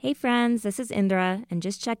Hey friends, this is Indra, and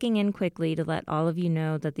just checking in quickly to let all of you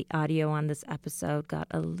know that the audio on this episode got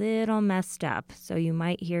a little messed up, so you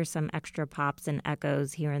might hear some extra pops and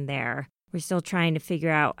echoes here and there. We're still trying to figure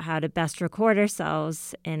out how to best record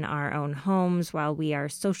ourselves in our own homes while we are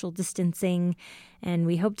social distancing, and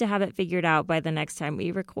we hope to have it figured out by the next time we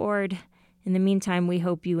record. In the meantime, we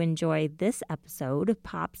hope you enjoy this episode,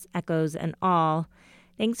 pops, echoes, and all.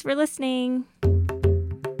 Thanks for listening.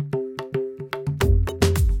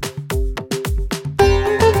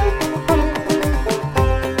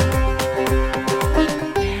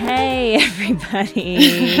 Hey,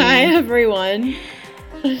 everybody. Hi, everyone.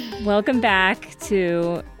 Welcome back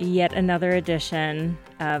to yet another edition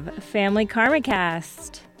of Family Karma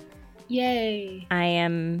Cast. Yay. I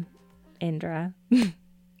am Indra.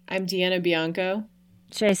 I'm Deanna Bianco.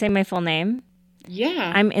 Should I say my full name?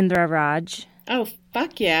 Yeah. I'm Indra Raj. Oh,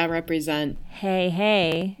 fuck yeah, represent. Hey.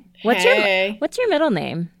 Hey. What's your middle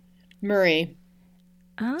name? Marie.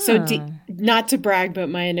 Oh. So, not to brag, but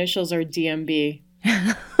my initials are DMB.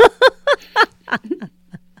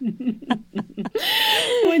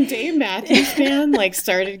 When Dave Matthews Band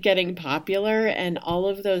started getting popular and all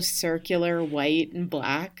of those circular white and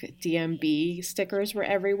black DMB stickers were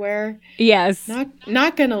everywhere. Yes.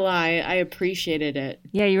 Not gonna lie, I appreciated it.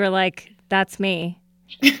 Yeah, you were like, that's me.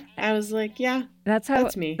 I was like, yeah, that's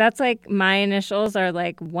me. That's like my initials are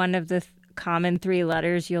like one of the common three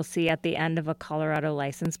letters you'll see at the end of a Colorado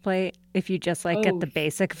license plate if you just get the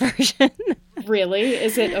basic version. Really?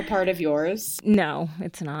 Is it a part of yours? No,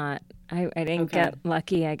 it's not. I didn't get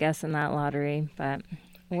lucky, I guess, in that lottery, but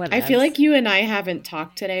whatever. I feel like you and I haven't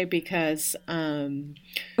talked today because...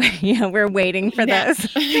 yeah, we're waiting for this.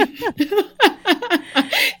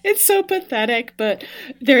 It's so pathetic, but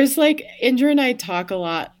there's Indra and I talk a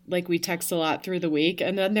lot, we text a lot through the week,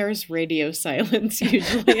 and then there's radio silence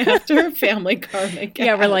usually after a Family Karma Cast.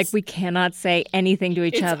 Yeah, we're we cannot say anything to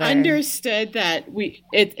each other. It's understood that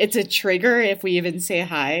it's a trigger if we even say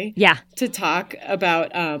hi. Yeah. To talk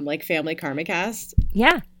about Family Karma Cast.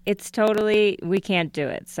 Yeah, it's totally, we can't do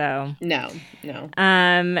it, so. No.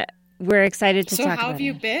 We're excited to talk about it. So how have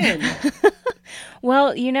you been?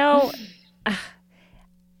 Well,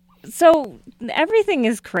 so everything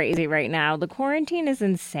is crazy right now. The quarantine is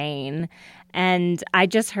insane. And I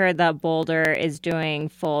just heard that Boulder is doing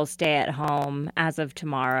full stay at home as of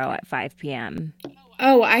tomorrow at 5 p.m.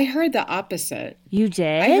 Oh, I heard the opposite. You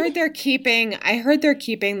did? I heard they're keeping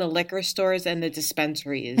the liquor stores and the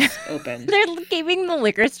dispensaries open. They're keeping the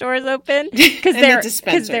liquor stores open? The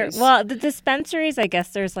dispensaries. Well, the dispensaries, I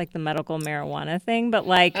guess there's the medical marijuana thing, but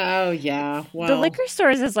oh, yeah. Well, the liquor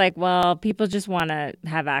stores is people just want to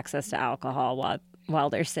have access to alcohol while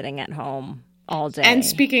they're sitting at home all day. And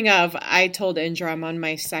speaking of, I told Indra I'm on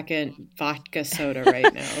my second vodka soda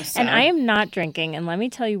right now. So. And I am not drinking, and let me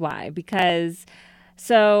tell you why. Because...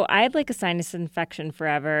 So I had a sinus infection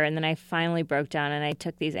forever, and then I finally broke down and I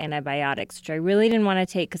took these antibiotics, which I really didn't want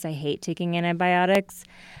to take because I hate taking antibiotics.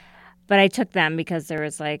 But I took them because there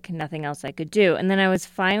was nothing else I could do. And then I was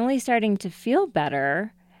finally starting to feel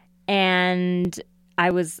better, and I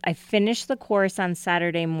finished the course on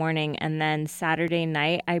Saturday morning, and then Saturday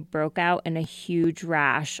night I broke out in a huge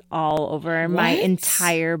rash all over my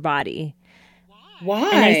entire body. Why?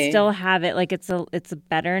 And I still have it. It's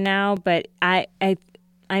better now, but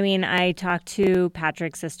I talked to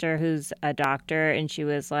Patrick's sister, who's a doctor, and she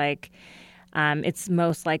was it's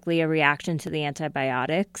most likely a reaction to the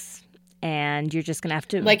antibiotics, and you're just gonna have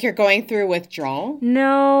to you're going through withdrawal.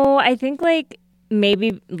 No, I think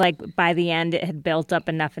maybe by the end it had built up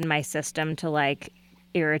enough in my system to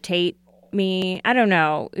irritate me. I don't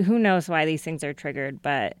know. Who knows why these things are triggered?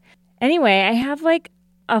 But anyway, I have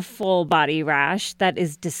a full body rash that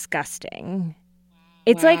is disgusting.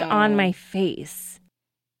 It's on my face.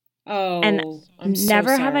 Oh, and I'm so never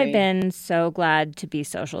sorry. have I been so glad to be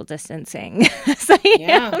social distancing as I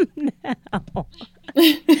am now.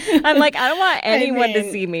 I'm I don't want anyone to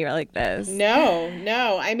see me like this. No.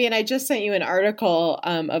 I just sent you an article,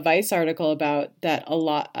 a Vice article about that a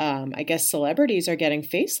lot, I guess celebrities are getting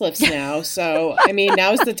facelifts now. So,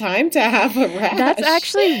 now's the time to have a rash. That's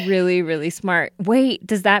actually really, really smart. Wait,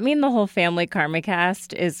 does that mean the whole Family Karma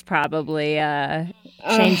Cast is probably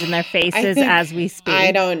changing their faces as we speak?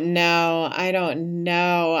 I don't know.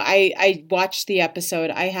 I watched the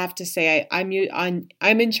episode. I have to say, I'm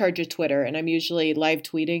in charge of Twitter, and I'm usually live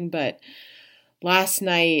tweeting, but last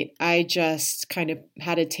night I just kind of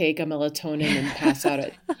had to take a melatonin and pass out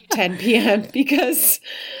at 10 p.m. because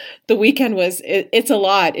the weekend it's a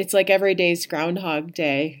lot. It's every day's Groundhog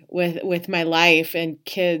Day with my life and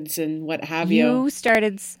kids and what have you. You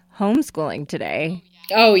started homeschooling today.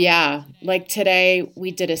 Oh yeah. Like today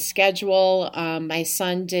we did a schedule. My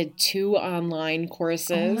son did 2 online Oh my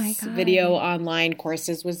courses, video God. online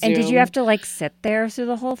courses with And did you have Zoom. to like sit there through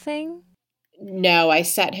the whole thing? No, I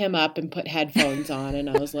set him up and put headphones on and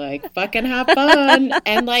I was like, fucking have fun.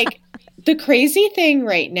 And like the crazy thing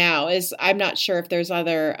right now is I'm not sure if there's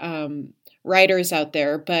other writers out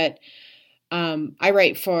there, but I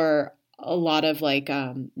write for a lot of like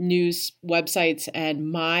news websites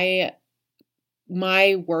and my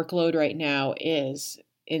workload right now is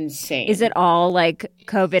Is it insane. all like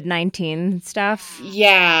COVID-19 stuff?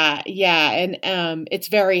 Yeah, yeah, and it's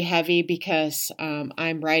very heavy because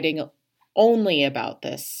I'm writing only about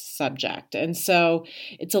this subject, and so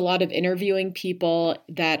it's a lot of interviewing people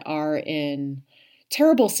that are in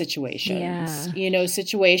terrible situations. Yeah.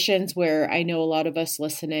 Situations where I know a lot of us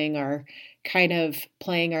listening are kind of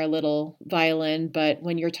playing our little violin, but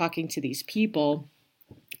when you're talking to these people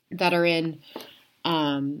that are in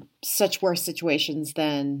such worse situations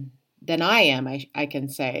than I am, I can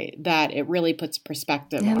say that it really puts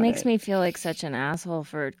perspective That on makes it. me feel like such an asshole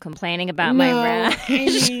for complaining about my No,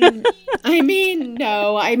 rash. no.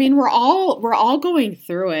 We're all going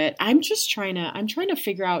through it. I'm trying to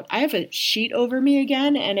figure out. I have a sheet over me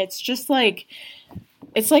again, and it's like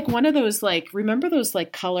one of those like remember those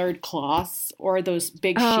like colored cloths or those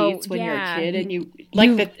big Oh, sheets when you're a yeah. kid and you like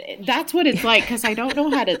You that that's what it's like because I don't know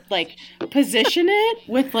how to like position it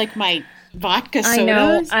with like my vodka I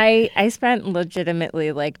know. sodas. I spent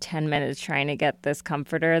legitimately like 10 minutes trying to get this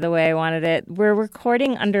comforter the way I wanted it. We're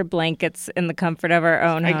recording under blankets in the comfort of our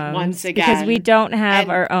own Like once homes because we again. don't have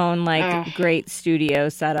And our own like uh great studio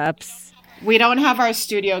setups. we don't have our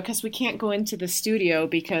studio because we can't go into the studio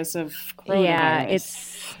because of Yeah, coronavirus.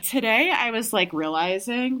 it's Today I was like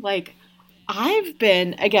realizing like I've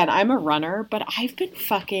been again, I'm a runner, but I've been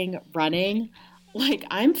fucking running like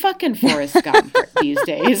I'm fucking Forrest Gump these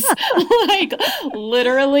days. Like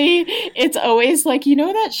literally, it's always like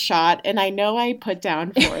that shot, and I know I put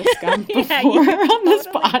down Forrest Gump yeah, before you on this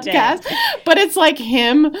totally did. podcast, but it's like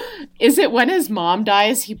him. Is it when his mom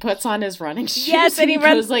dies, he puts on his running Yes, shoes and and he he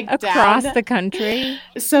runs goes like across down? the country.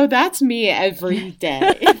 So that's me every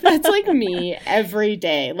day. That's like me every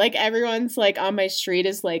day. Like everyone's like on my street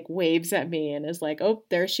is like waves at me and is like, oh,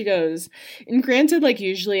 there she goes. And granted, like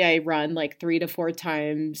usually I run like 3 to 4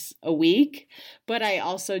 times a week, but I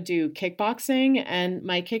also do kickboxing and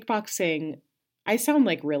my kickboxing, I sound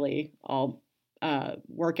like really all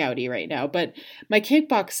workouty right now, but my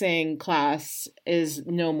kickboxing class is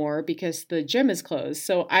no more because the gym is closed.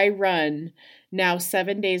 So I run now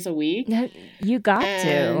 7 days a week No, you got to.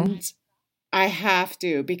 and I have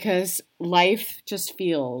to because life just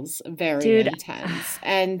feels very Dude, intense.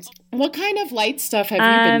 And what kind of light stuff have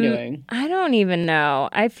you been doing? I don't even know.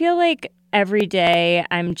 I feel like every day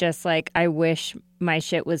I'm just like, I wish my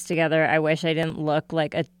shit was together. I wish I didn't look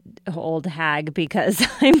like a old hag because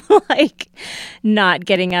I'm like not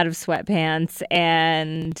getting out of sweatpants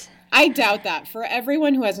and I doubt that. For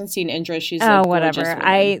everyone who hasn't seen Indra, she's a oh gorgeous whatever.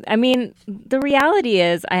 woman. I mean the reality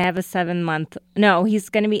is I have a 7 month no, he's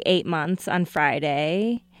gonna be 8 months on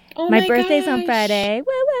Friday. Oh My my birthday's on gosh. Friday. Woo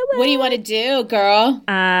woo What do you want woo. to do, girl?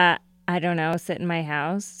 I don't know, sit in my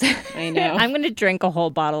house. I know. I'm going to drink a whole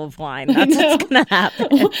bottle of wine. I That's what's know. going to happen.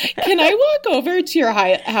 Can I walk over to your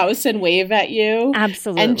house and wave at you and just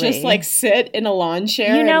like Absolutely. sit in a lawn You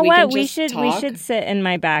chair and know we can what? just We talk? should sit in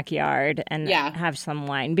my backyard and Yeah. have some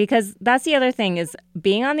wine because that's the other thing is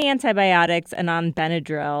being on the antibiotics and on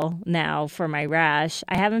Benadryl now for my rash.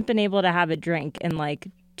 I haven't been able to have a drink in like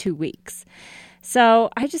 2 weeks. So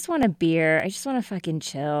I just want a beer. I just want to fucking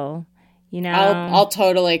chill, you know? I'll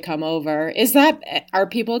totally come over. Are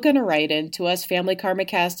people gonna write into us,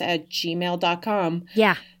 familykarmacast@gmail.com,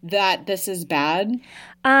 Yeah. that this is bad?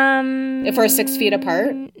 If we're 6 feet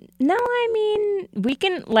apart? No, I mean, we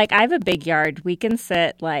can, like, I have a big yard. We can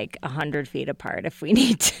sit like 100 feet apart if we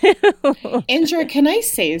need to. Indra, can I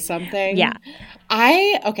say Yeah. something?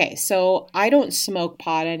 Okay, so I don't smoke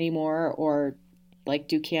pot anymore or like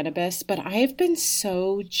do cannabis, but I've been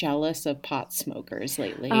so jealous of pot smokers Oh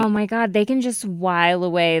lately. my God, they can just while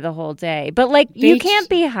away the whole day. But, like, you They can't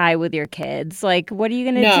be high with your kids. Like, what are you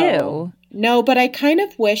going to No, do? no, but I kind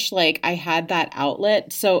of wish like I had that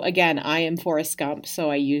outlet. So again, I am Forrest Gump,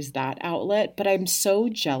 so I use that outlet, but I'm so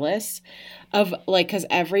jealous of like, because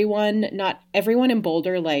not everyone in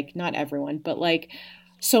Boulder, like, not everyone, but like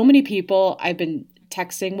so many people I've been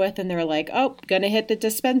texting with and they're like, oh, gonna hit the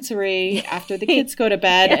dispensary after the kids go to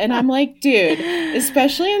bed. And I'm like, dude,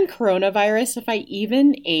 especially in coronavirus, if I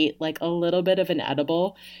even ate like a little bit of an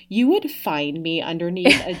edible, you would find me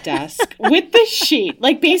underneath a desk with the sheet.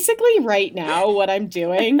 Like basically right now what I'm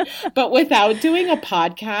doing, but without doing a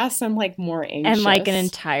podcast, I'm like more anxious. And like an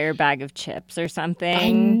entire bag of chips or something.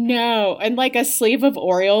 I know. And like a sleeve of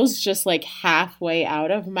Oreos just like halfway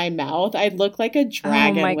out of my mouth. I'd look like a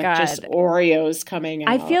dragon with just Oreos coming out.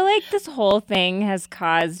 I feel like this whole thing has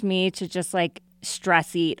caused me to just like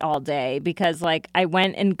stress eat all day because like I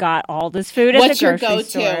went and got all this food at the grocery store.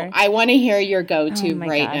 What's your go-to? I want to hear your go-to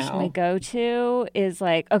now. My go-to is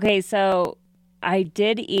like, okay, so I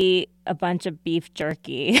did eat a bunch of beef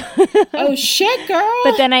jerky. Oh shit, girl!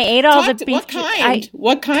 But then I ate all the beef. What kind?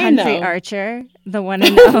 What kind? Country though? Archer, the one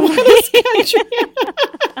and only. What is country?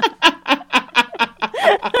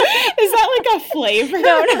 Is that like a flavor?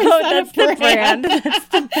 No, that's the brand. That's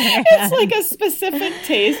the brand. It's like a specific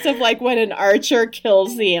taste of like when an archer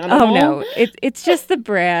kills the animal. Oh no, it's just the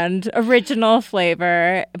brand, original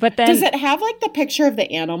flavor. But then does it have like the picture of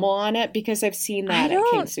the animal on it? Because I've seen that at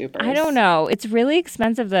King Soopers. I don't know. It's really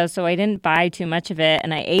expensive though, so I didn't buy too much of it,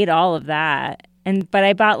 and I ate all of that. But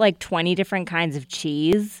I bought like 20 different kinds of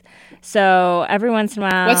cheese. So every once in a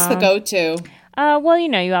while, what's the go-to? Well, you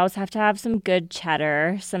know, you always have to have some good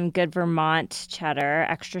cheddar, some good Vermont cheddar,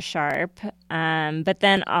 extra sharp. But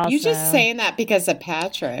then also, you just saying that because of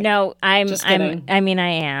Patrick? No, I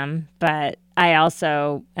am, but I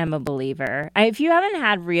also am a believer. If you haven't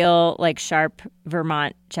had real like sharp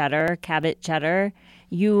Vermont cheddar, Cabot cheddar,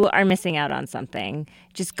 you are missing out on something.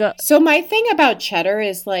 Just go. So my thing about cheddar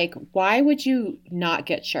is like, why would you not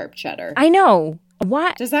get sharp cheddar? I know.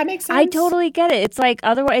 What? Does that make sense? I totally get it. It's like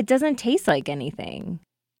otherwise it doesn't taste like anything.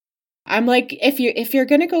 I'm like, if you're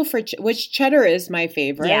gonna go for which cheddar is my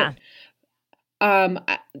favorite. Yeah.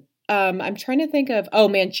 I'm trying to think of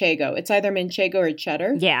Manchego. It's either Manchego or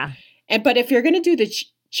cheddar. Yeah. But if you're gonna do the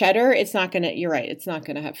cheddar, it's not gonna. You're right. It's not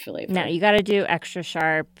gonna have flavor. No, you got to do extra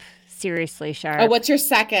sharp. Seriously sharp. Oh, what's your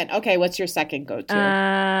second? Okay, what's your second go-to?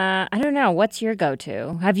 I don't know. What's your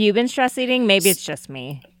go-to? Have you been stress eating? Maybe it's just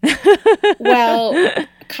me. Well,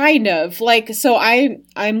 kind of. Like, so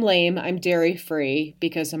I'm lame. I'm dairy free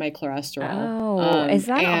because of my cholesterol. Oh, is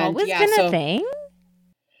that always been a thing?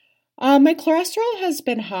 My cholesterol has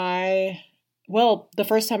been high. Well, the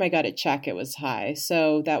first time I got it checked, it was high.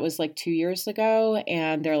 So that was like 2 years ago.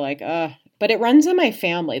 And they're like, but it runs in my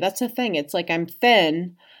family. That's the thing. It's like I'm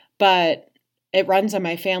thin, but it runs in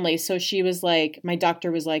my family. So she was like, my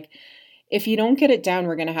doctor was like, if you don't get it down,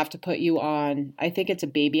 we're going to have to put you on, I think it's a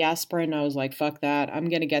baby aspirin. I was like, fuck that. I'm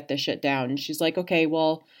going to get this shit down. And she's like, okay,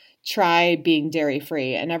 well, try being dairy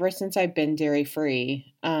free. And ever since I've been dairy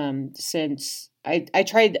free, since I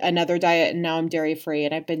tried another diet and now I'm dairy free,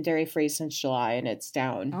 and I've been dairy free since July and it's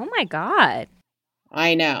down. Oh my God.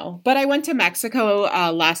 I know. But I went to Mexico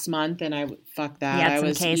last month and I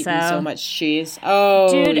was eating so much cheese. Oh,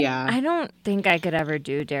 dude, yeah. I don't think I could ever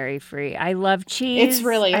do dairy free. I love cheese. It's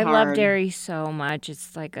really hard. I love dairy so much.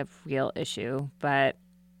 It's like a real issue, but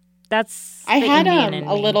that's I had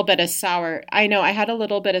a little bit of sour. I know. I had a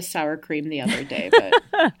little bit of sour cream the other day,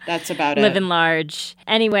 but that's about it. Living large.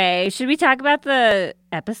 Anyway, should we talk about the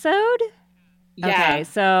episode? Yeah. Okay,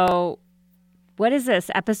 so what is this?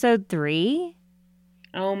 Episode 3?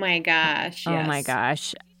 Oh my gosh. Yes. Oh my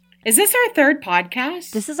gosh. Is this our third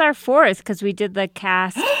podcast? This is our 4th because we did the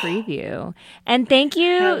cast preview. And thank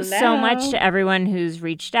you so much to everyone who's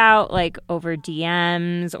reached out, like over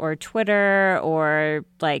DMs or Twitter, or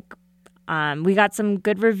like we got some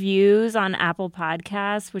good reviews on Apple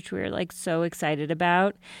Podcasts, which we were like so excited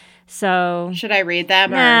about. So should I read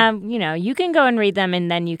them? You can go and read them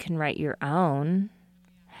and then you can write your own.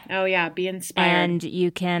 Oh, yeah. Be inspired. And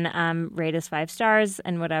you can rate us 5 stars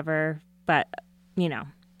and whatever. But,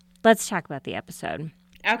 let's talk about the episode.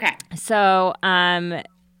 Okay. So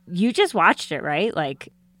you just watched it, right?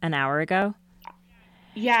 Like an hour ago?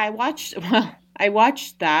 Yeah, I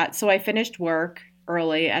watched that. So I finished work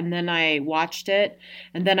early and then I watched it.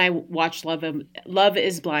 And then I watched Love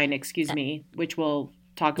is Blind, which we'll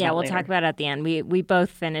talk about later. Yeah, we'll talk about it at the end. We both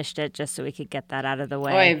finished it just so we could get that out of the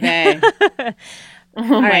way. Oy vey. Oh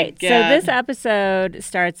All my right, God. so this episode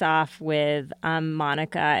starts off with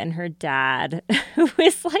Monica and her dad, who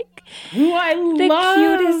is like who I the love.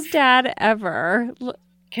 cutest dad ever.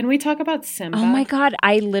 Can we talk about Simba? Oh my God,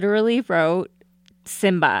 I literally wrote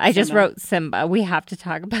Simba. I just wrote Simba. We have to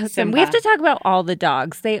talk about Simba. We have to talk about all the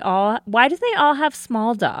dogs. Why do they all have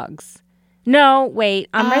small dogs? No, wait,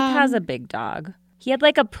 Amrit has a big dog. He had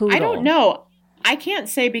like a poodle. I don't know. I can't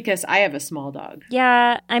say because I have a small dog.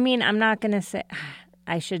 Yeah, I mean, I'm not going to say.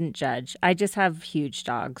 I shouldn't judge. I just have huge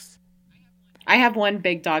dogs. I have one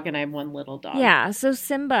big dog and I have one little dog. Yeah, so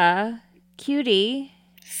Simba, cutie.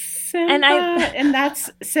 Simba, and that's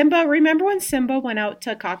Simba. Remember when Simba went out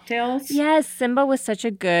to cocktails? Yes, Simba was such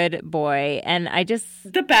a good boy, and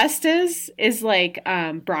the best is like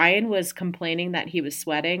Brian was complaining that he was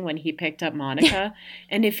sweating when he picked up Monica,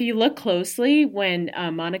 and if you look closely, when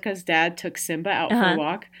Monica's dad took Simba out for a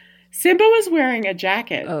walk, Simba was wearing a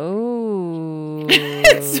jacket. Oh,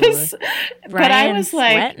 but I was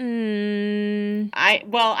like, sweating.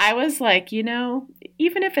 I was like,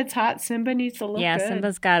 even if it's hot, Simba needs to look good. Yeah,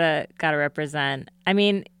 Simba's gotta represent. I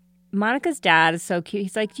mean, Monica's dad is so cute.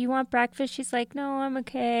 He's like, "Do you want breakfast?" She's like, "No, I'm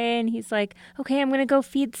okay." And he's like, "Okay, I'm gonna go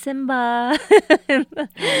feed Simba." Oh my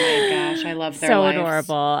gosh, I love their lives. So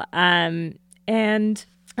adorable. And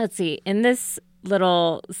let's see, in this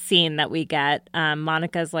little scene that we get,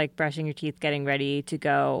 Monica's like brushing her teeth, getting ready to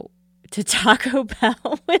go to Taco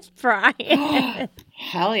Bell with Brian.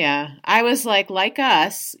 Hell yeah. I was like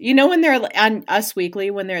us. When they're on Us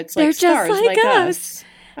Weekly, when it's like they're stars just like us.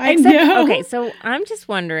 I know. Okay, so I'm just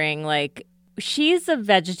wondering, like, she's a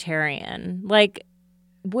vegetarian. Like,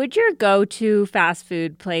 would your go-to fast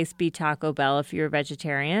food place be Taco Bell if you're a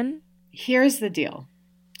vegetarian? Here's the deal.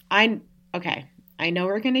 Okay. I know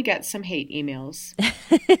we're going to get some hate emails.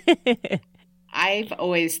 I've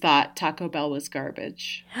always thought Taco Bell was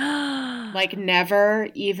garbage. Like never,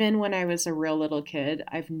 even when I was a real little kid,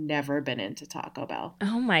 I've never been into Taco Bell.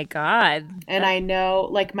 Oh my God. And I know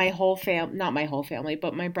like my whole family, not my whole family,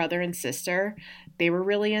 but my brother and sister, they were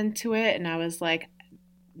really into it. And I was like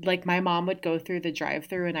my mom would go through the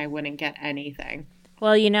drive-thru and I wouldn't get anything.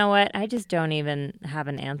 Well, you know what? I just don't even have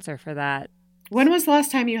an answer for that. When was the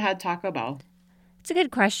last time you had Taco Bell? It's a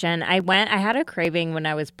good question. I had a craving when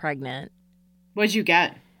I was pregnant. What'd you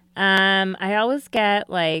get? I always get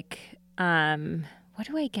like, what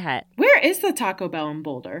do I get? Where is the Taco Bell in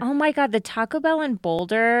Boulder? Oh my God, the Taco Bell in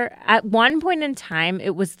Boulder. At one point in time,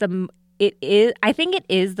 I think it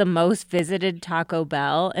is the most visited Taco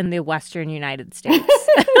Bell in the Western United States.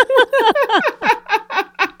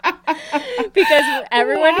 Because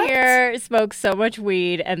everyone here smokes so much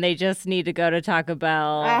weed and they just need to go to Taco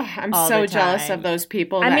Bell. I'm so jealous of those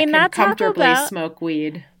people that can comfortably smoke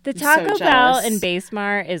weed. The Taco Bell in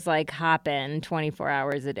Basemar is like hopping 24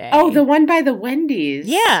 hours a day. Oh, the one by the Wendy's.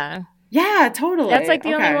 Yeah. Yeah, totally. That's like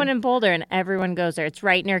the only one in Boulder, and everyone goes there. It's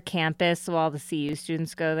right near campus, so all the CU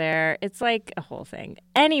students go there. It's like a whole thing.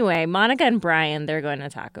 Anyway, Monica and Brian, they're going to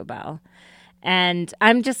Taco Bell. And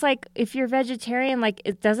I'm just like, if you're vegetarian,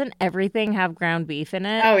 like, doesn't everything have ground beef in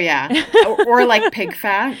it? Oh, yeah. Or like pig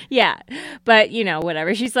fat. Yeah. But,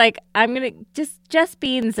 whatever. She's like, I'm going to just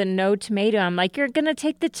beans and no tomato. I'm like, you're going to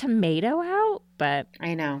take the tomato out? But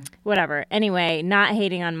I know. Whatever. Anyway, not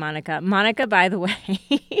hating on Monica. Monica, by the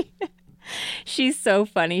way, she's so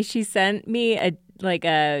funny. She sent me a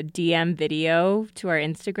DM video to our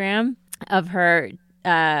Instagram of her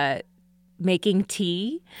making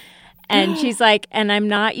tea. And she's like, and I'm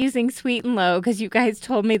not using Sweet and Low because you guys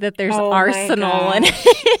told me that there's arsenal in it.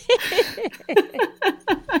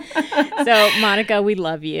 So, Monica, we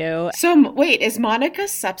love you. So, wait, is Monica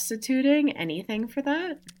substituting anything for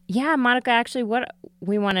that? Yeah, Monica, actually,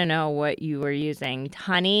 we want to know what you were using.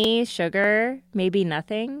 Honey, sugar, maybe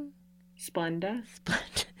nothing? Splenda.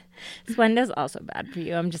 Splenda's also bad for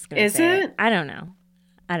you. I'm just going to say Is it? I don't know.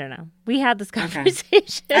 We had this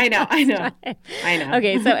conversation. Okay. I know.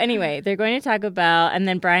 Okay, so anyway, they're going to Taco Bell, and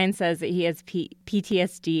then Brian says that he has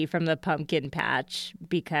PTSD from the pumpkin patch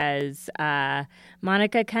because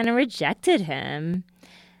Monica kind of rejected him,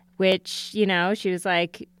 which, she was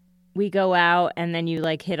like, we go out and then you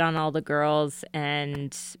like hit on all the girls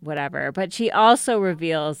and whatever. But she also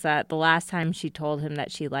reveals that the last time she told him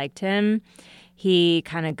that she liked him, he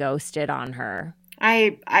kind of ghosted on her.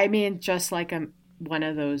 I mean, just like one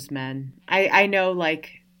of those men. I know,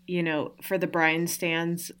 like, for the Brian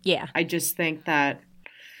stans, yeah, I just think that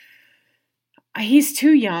he's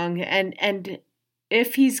too young, and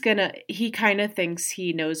if he's gonna, he kind of thinks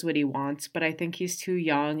he knows what he wants, but I think he's too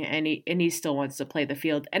young, and he still wants to play the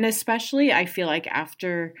field, and especially I feel like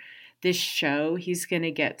after this show, he's gonna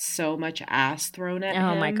get so much ass thrown at him.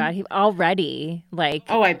 Oh my God, he already like.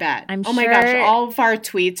 Oh, I bet. I'm my gosh, all of our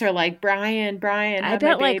tweets are like Brian. I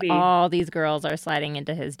bet like all these girls are sliding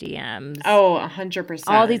into his DMs. Oh, 100%.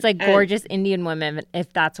 All these like gorgeous Indian women,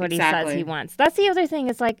 if that's what he says he wants. That's the other thing.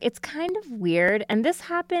 Is like it's kind of weird, and this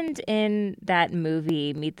happened in that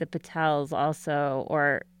movie Meet the Patels also,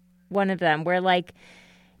 or one of them, where like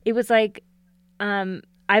it was like.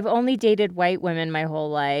 I've only dated white women my whole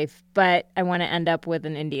life, but I want to end up with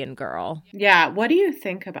an Indian girl. Yeah. What do you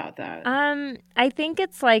think about that? I think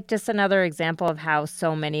it's like just another example of how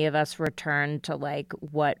so many of us return to like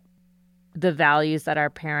what the values that our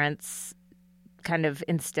parents kind of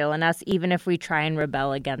instill in us, even if we try and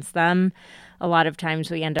rebel against them. A lot of times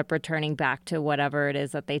we end up returning back to whatever it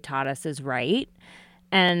is that they taught us is right.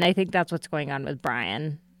 And I think that's what's going on with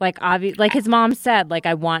Brian. Like, like his mom said, like,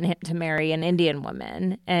 I want him to marry an Indian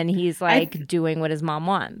woman. And he's like doing what his mom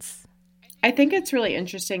wants. I think it's really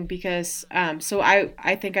interesting because, so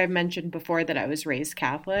I think I've mentioned before that I was raised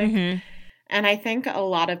Catholic. Mm-hmm. And I think a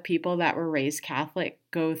lot of people that were raised Catholic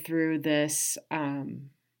go through this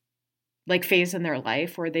like phase in their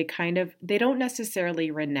life where they don't necessarily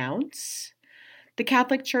renounce the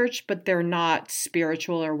Catholic Church, but they're not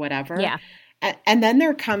spiritual or whatever. Yeah. And then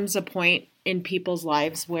there comes a point in people's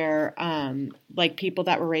lives where like people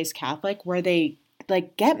that were raised Catholic where they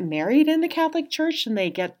like get married in the Catholic Church and they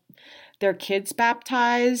get their kids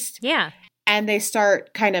baptized. Yeah. And they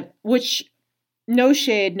start kind of, which no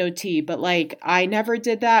shade, no tea, but like I never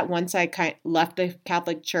did that. Once I left the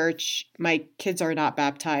Catholic Church, my kids are not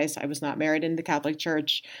baptized. I was not married in the Catholic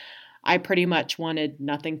Church. I pretty much wanted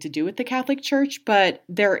nothing to do with the Catholic Church, but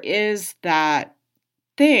there is that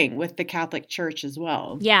thing with the Catholic Church as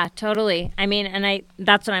well. Yeah, totally. I mean, and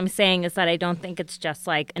that's what I'm saying is that I don't think it's just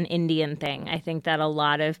like an Indian thing. I think that a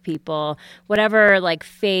lot of people, whatever like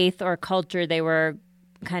faith or culture they were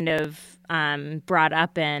kind of brought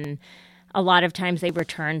up in, a lot of times they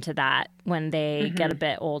return to that when they get a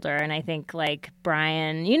bit older. And I think like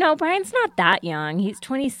Brian, Brian's not that young. He's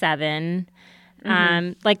 27.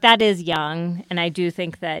 Like that is young. And I do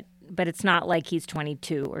think that, but it's not like he's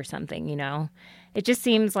 22 or something, It just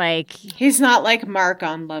seems like he's not like Mark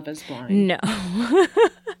on Love is Blind. No. Oh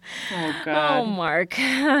God. Oh, Mark.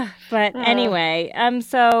 But anyway,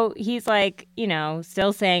 so he's like,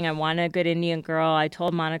 still saying I want a good Indian girl. I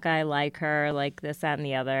told Monica I like her, like this, that, and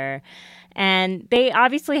the other. And they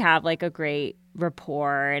obviously have like a great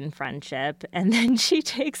rapport and friendship. And then she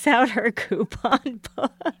takes out her coupon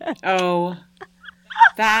book. Oh.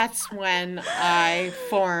 That's when I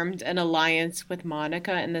formed an alliance with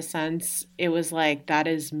Monica in the sense it was like, that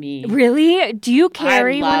is me. Really? Do you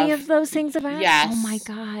carry any of those things about? Yes. Oh my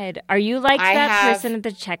God. Are you like person at the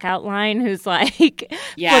checkout line who's like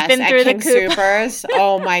flipping through King the coupons? Soopers.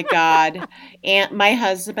 Oh my God. And my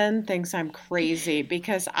husband thinks I'm crazy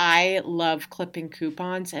because I love clipping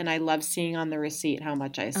coupons and I love seeing on the receipt how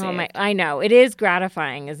much I save. I know. It is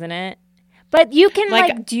gratifying, isn't it? But you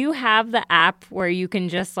can do you have the app where you can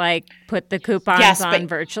just like put the coupons on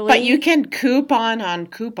virtually? But you can coupon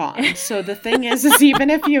coupons. So the thing is even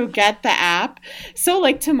if you get the app, so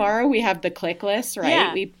like tomorrow we have the click list, right?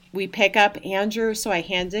 Yeah. We pick up Andrew. So I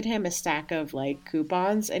handed him a stack of like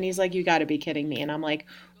coupons and he's like, you got to be kidding me. And I'm like,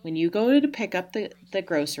 when you go to pick up the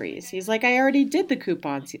groceries, he's like, I already did the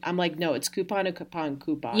coupons. I'm like, no, it's coupon.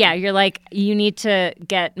 Yeah, you're like, you need to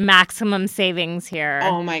get maximum savings here.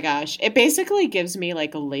 Oh my gosh. It basically gives me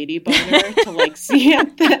like a lady boner to like see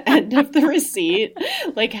at the end of the receipt,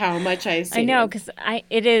 like how much I save. I know, because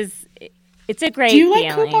it's a great feeling. Do you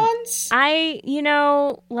like feeling. Coupons?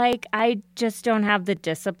 I just don't have the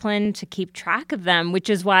discipline to keep track of them, which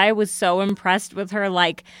is why I was so impressed with her.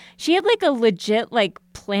 Like, she had like a legit like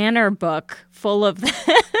planner book full of them.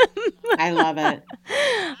 I love it.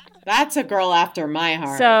 That's a girl after my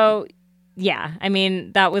heart. So, yeah, I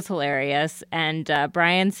mean, that was hilarious. And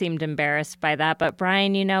Brian seemed embarrassed by that. But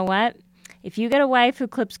Brian, you know what? If you get a wife who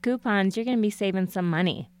clips coupons, you're going to be saving some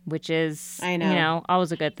money, which is,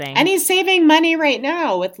 always a good thing. And he's saving money right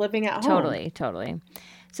now with living at home. Totally.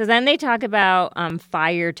 So then they talk about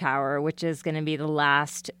Fire Tower, which is going to be the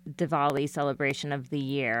last Diwali celebration of the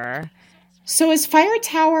year. So is Fire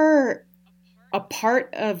Tower a part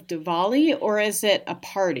of Diwali or is it a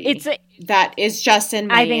party that is just in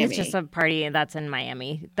Miami? I think it's just a party that's in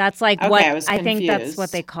Miami. That's like what I think that's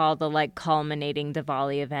what they call the like culminating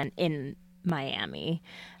Diwali event in Miami,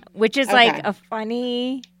 which is like a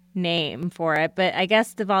funny name for it. But I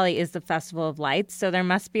guess Diwali is the festival of lights, so there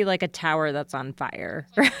must be like a tower that's on fire.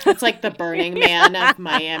 It's like the Burning Man of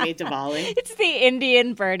Miami Diwali. It's the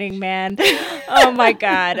Indian Burning Man. Oh my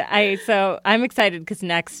God. I'm excited because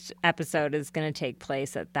next episode is going to take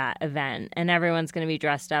place at that event and everyone's going to be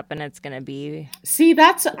dressed up and it's going to be... See,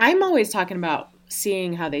 I'm always talking about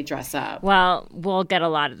seeing how they dress up. Well, we'll get a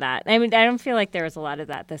lot of that. I mean, I don't feel like there was a lot of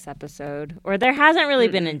that this episode, or there hasn't really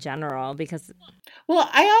been in general because... Well,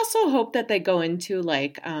 I also hope that they go into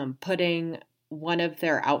like putting one of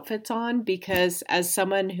their outfits on because as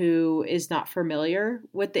someone who is not familiar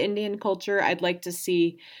with the Indian culture, I'd like to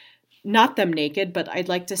see not them naked, but I'd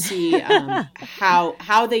like to see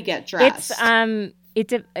how they get dressed.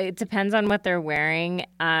 It depends on what they're wearing.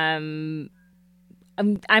 I'm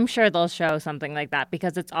sure they'll show something like that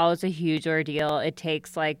because it's always a huge ordeal. It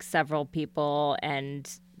takes like several people and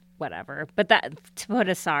whatever. But that to put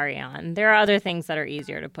a sari on, there are other things that are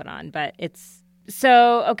easier to put on. But it's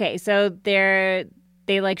so okay. So they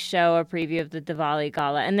like show a preview of the Diwali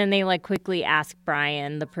gala, and then they like quickly ask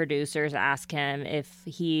Brian, the producers ask him if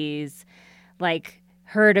he's like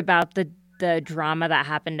heard about the drama that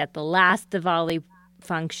happened at the last Diwali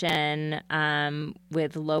function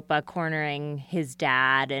with Lopa cornering his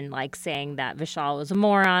dad and like saying that Vishal was a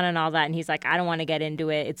moron and all that, and he's like, I don't want to get into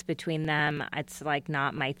it. It's between them. It's like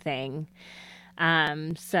not my thing.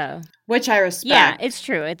 So which I respect. Yeah, it's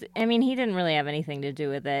true. I mean, he didn't really have anything to do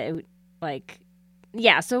with it.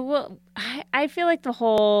 So I feel like the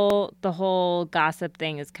whole gossip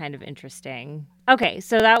thing is kind of interesting. Okay,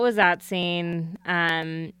 so that was that scene.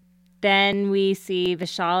 Then we see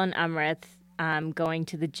Vishal and Amrit going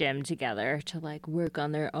to the gym together to like work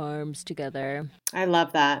on their arms together. I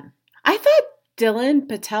love that. I thought Dylan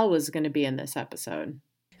Patel was going to be in this episode.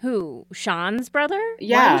 Who? Sean's brother?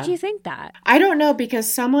 Yeah. Why did you think that? I don't know,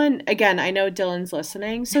 because someone, again, I know Dylan's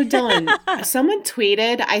listening. So Dylan, someone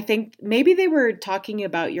tweeted, I think maybe they were talking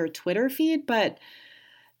about your Twitter feed, but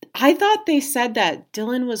I thought they said that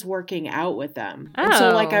Dylan was working out with them. Oh. And so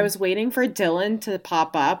like I was waiting for Dylan to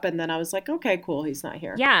pop up, and then I was like, okay, cool, he's not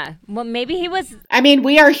here. Yeah. Well, maybe he was. I mean,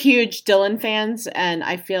 we are huge Dylan fans, and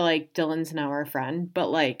I feel like Dylan's now our friend, but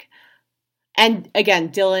like, and again,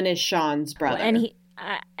 Dylan is Sean's brother. And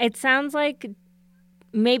it sounds like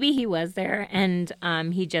maybe he was there and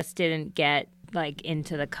he just didn't get like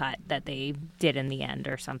into the cut that they did in the end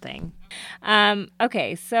or something.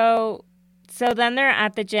 Okay, so then they're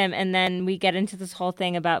at the gym, and then we get into this whole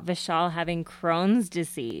thing about Vishal having Crohn's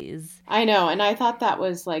disease. I know, and I thought that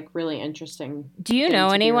was like really interesting. Do you know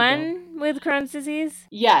anyone with Crohn's disease?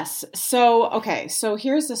 Yes. So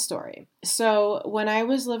here's the story. So when I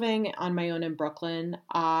was living on my own in Brooklyn,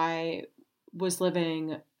 I was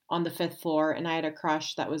living on the 5th floor, and I had a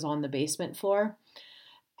crush that was on the basement floor.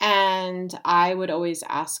 And I would always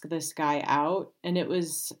ask this guy out, and it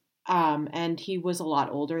was, and he was a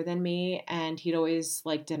lot older than me, and he'd always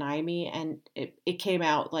like deny me. And it came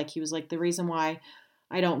out like, he was like, the reason why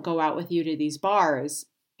I don't go out with you to these bars.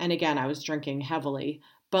 And again, I was drinking heavily,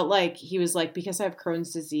 but like, he was like, because I have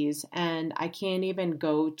Crohn's disease and I can't even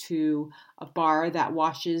go to a bar that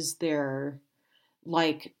washes their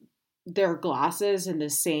glasses in the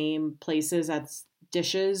same places as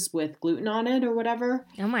dishes with gluten on it or whatever.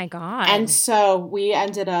 Oh my God. And so we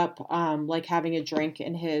ended up like having a drink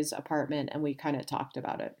in his apartment, and we kind of talked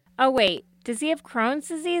about it. Oh wait, does he have Crohn's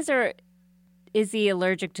disease or is he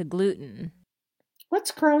allergic to gluten?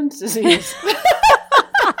 What's Crohn's disease?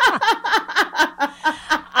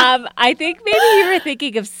 I think maybe you were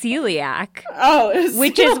thinking of celiac. Oh,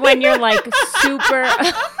 which is when you're like super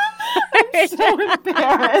I'm so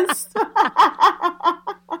embarrassed.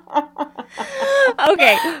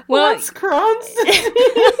 Okay, well, what's Crohn's disease?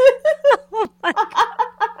 Oh my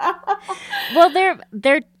God. Well,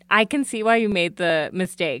 they're. I can see why you made the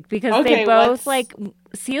mistake because they both like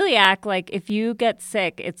celiac. Like if you get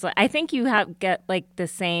sick, it's like I think you get like the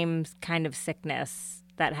same kind of sickness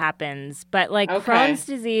that happens, but like Crohn's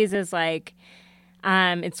disease is like.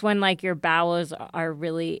 It's when like your bowels are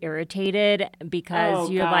really irritated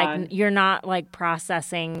because you're not like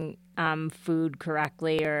processing food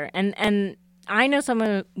correctly and I know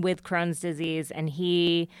someone with Crohn's disease and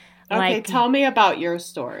he tell me about your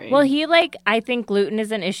story. Well, he I think gluten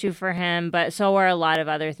is an issue for him, but so are a lot of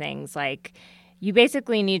other things. Like you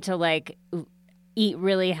basically need to like eat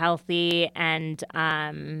really healthy and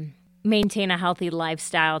maintain a healthy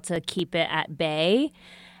lifestyle to keep it at bay.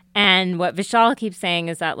 And what Vishal keeps saying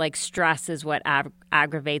is that, like, stress is what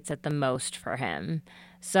aggravates it the most for him.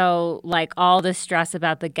 So, like, all the stress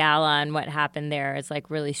about the gala and what happened there is, like,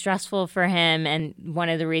 really stressful for him. And one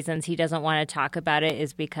of the reasons he doesn't want to talk about it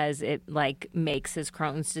is because it, like, makes his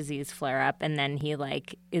Crohn's disease flare up. And then he,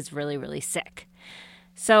 like, is really, really sick.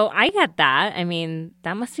 So I get that. I mean,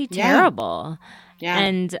 that must be terrible. Yeah.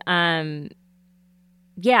 And,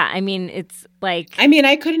 yeah, I mean, it's like... I mean,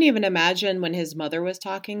 I couldn't even imagine when his mother was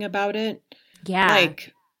talking about it. Yeah.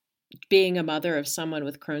 Like, being a mother of someone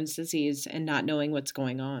with Crohn's disease and not knowing what's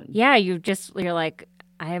going on. Yeah, you're like,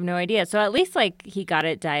 I have no idea. So at least, like, he got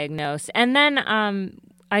it diagnosed. And then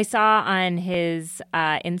I saw on his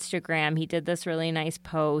Instagram, he did this really nice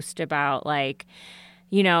post about, like,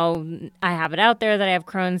 you know, I have it out there that I have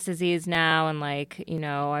Crohn's disease now. And like, you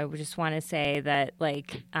know, I would just want to say that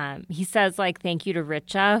like, he says like, thank you to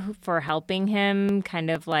Richa for helping him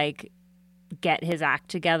kind of like get his act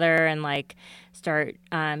together and like start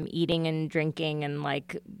eating and drinking and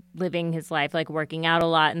like living his life, like working out a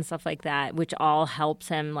lot and stuff like that, which all helps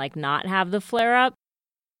him like not have the flare up.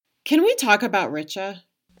 Can we talk about Richa?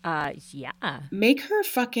 Yeah. Make her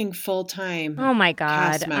fucking full-time. Oh my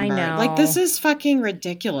God. Cast member. I know. Like, this is fucking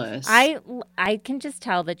ridiculous. I can just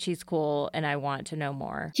tell that she's cool and I want to know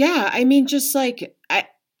more. Yeah, I mean, just like,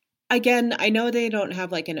 I know they don't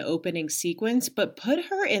have like an opening sequence, but put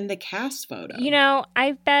her in the cast photo. You know,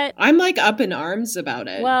 I bet. I'm like up in arms about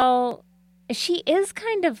it. Well, she is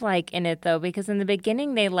kind of like in it though, because in the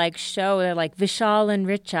beginning they're like Vishal and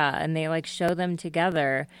Richa and they like show them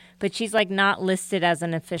together, but she's like not listed as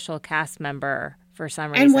an official cast member for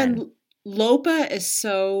some reason. And when Lopa is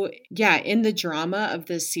so, in the drama of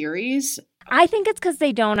this series. I think it's because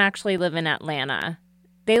they don't actually live in Atlanta.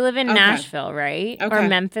 They live in Nashville, right? Okay. Or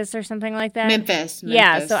Memphis or something like that. Memphis.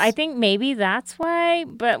 Yeah, so I think maybe that's why,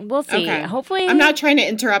 but we'll see. Okay. Hopefully. I'm not trying to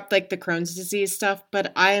interrupt like the Crohn's disease stuff,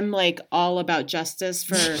 but I'm like all about justice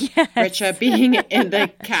for Richa being in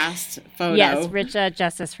the cast photo. Yes, Richa,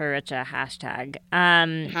 justice for Richa, hashtag.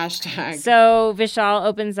 Hashtag. So Vishal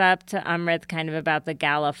opens up to Amrit kind of about the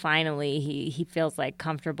gala finally. He feels like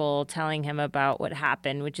comfortable telling him about what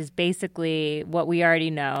happened, which is basically what we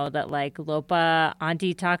already know, that like Lopa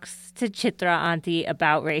Auntie talks to Chitra Auntie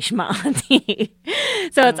about Reshma Auntie.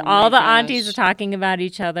 So it's all the aunties are talking about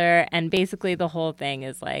each other. And basically the whole thing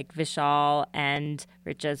is like Vishal and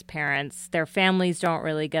Richa's parents, their families don't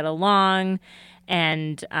really get along.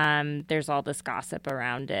 And there's all this gossip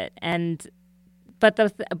around it. But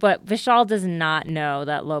Vishal does not know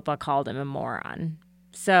that Lopa called him a moron.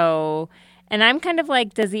 So... And I'm kind of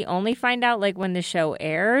like, does he only find out like when the show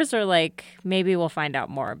airs, or like maybe we'll find out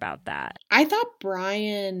more about that? I thought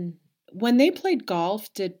Brian, when they played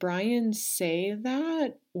golf, did Brian say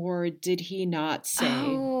that, or did he not say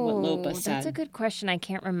what Lopa said? That's a good question. I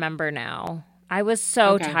can't remember now. I was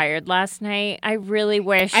so tired last night. I really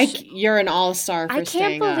wish you're an all-star for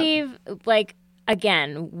staying up. I can't believe like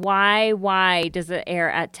again, why does it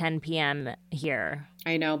air at 10 p.m. here?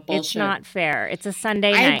 I know, bullshit. It's not fair. It's a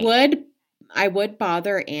Sunday night. I would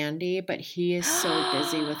bother Andy, but he is so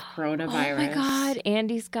busy with coronavirus. Oh my God,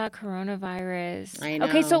 Andy's got coronavirus. I know.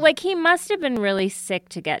 Okay, so like he must have been really sick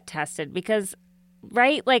to get tested because,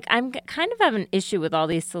 right? Like I'm kind of have an issue with all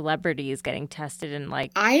these celebrities getting tested and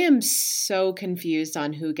like. I am so confused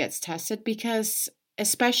on who gets tested because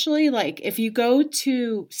especially like if you go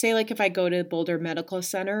to, say like if I go to Boulder Medical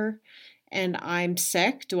Center and I'm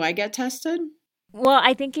sick, do I get tested? Well,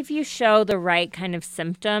 I think if you show the right kind of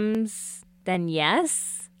symptoms, then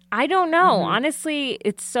yes. I don't know. Mm-hmm. Honestly,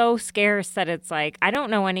 it's so scarce that it's like, I don't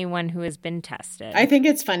know anyone who has been tested. I think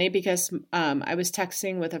it's funny because I was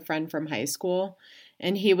texting with a friend from high school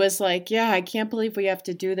and he was like, yeah, I can't believe we have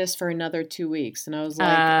to do this for another 2 weeks. And I was like,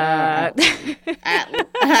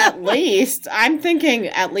 at least. I'm thinking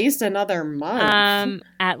at least another month.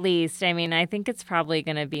 At least. I mean, I think it's probably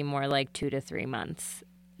going to be more like 2 to 3 months.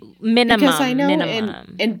 Minimum. Because I know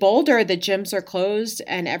in Boulder, the gyms are closed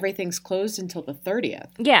and everything's closed until the 30th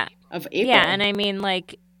of April. Yeah, and I mean,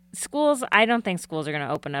 like, schools, I don't think schools are going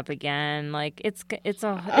to open up again. Like, it's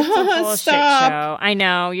a whole shit show. I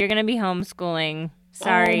know. You're going to be homeschooling.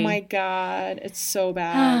 Sorry. Oh, my God. It's so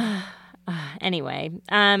bad. Anyway,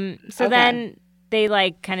 then they,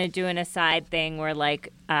 like, kind of do an aside thing where,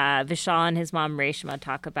 like, Vishal and his mom, Reshma,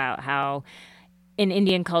 talk about how in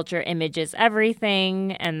Indian culture, image is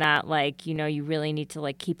everything, and that, like, you know, you really need to,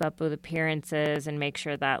 like, keep up with appearances and make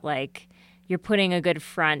sure that, like, you're putting a good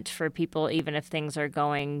front for people, even if things are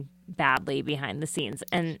going badly behind the scenes.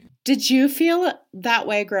 And did you feel that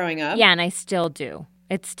way growing up? Yeah, and I still do.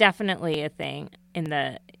 It's definitely a thing in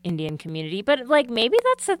the Indian community, but, like, maybe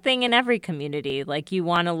that's a thing in every community. Like, you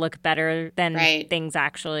want to look better than things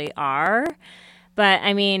actually are. But,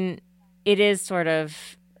 I mean, it is sort of...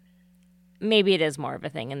 Maybe it is more of a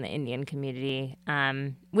thing in the Indian community,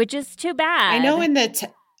 which is too bad. I know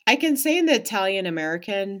I can say in the Italian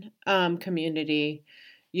American community,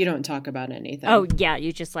 you don't talk about anything. Oh, yeah.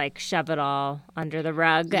 You just like shove it all under the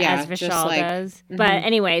rug as Vishal does. Mm-hmm. But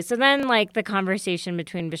anyway, so then like the conversation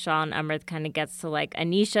between Vishal and Amrit kind of gets to like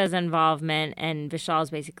Anisha's involvement, and Vishal's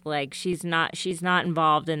basically like, she's not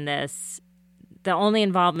involved in this. The only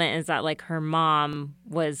involvement is that, like, her mom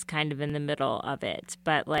was kind of in the middle of it.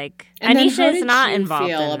 But, like, and Anisha is not involved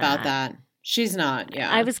in about that. She's not, yeah.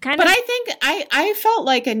 I was kind but of... I think I felt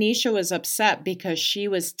like Anisha was upset because she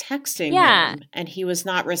was texting him and he was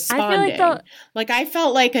not responding. I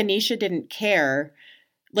felt like Anisha didn't care.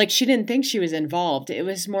 Like, she didn't think she was involved. It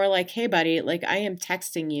was more like, hey, buddy, like, I am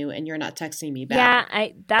texting you and you're not texting me back. Yeah,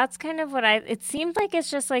 that's kind of what it seems like it's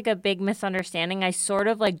just like a big misunderstanding. I sort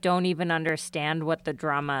of like don't even understand what the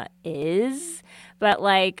drama is. But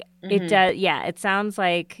like, it does, yeah, it sounds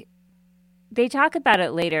like they talk about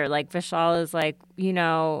it later. Like, Vishal is like, you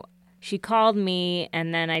know, she called me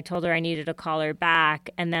and then I told her I needed to call her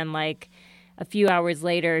back. And then like a few hours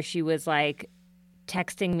later, she was like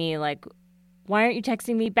texting me like, why aren't you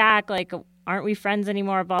texting me back? Like, aren't we friends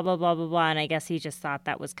anymore? Blah, blah, blah, blah, blah. And I guess he just thought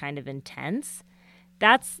that was kind of intense.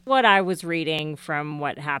 That's what I was reading from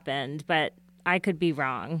what happened, but I could be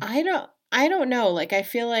wrong. I don't know. Like, I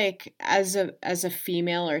feel like as a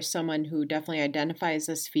female or someone who definitely identifies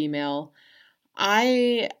as female,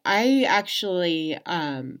 I actually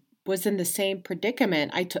was in the same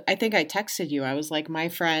predicament. I think I texted you. I was like, my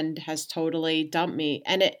friend has totally dumped me,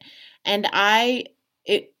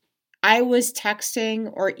 I was texting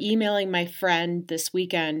or emailing my friend this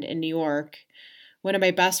weekend in New York, one of my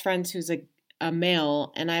best friends who's a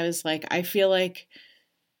male, and I was like, I feel like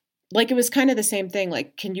it was kind of the same thing.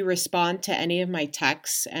 Like, can you respond to any of my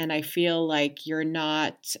texts? And I feel like you're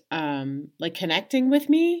not like connecting with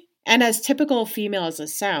me. And as typical female as it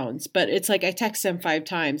sounds, but it's like I text him 5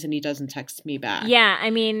 times and he doesn't text me back. Yeah, I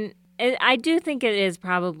mean, I do think it is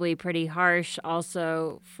probably pretty harsh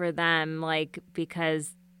also for them, like,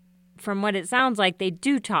 because from what it sounds like, they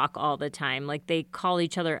do talk all the time. Like, they call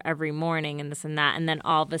each other every morning and this and that. And then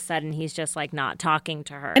all of a sudden, he's just, like, not talking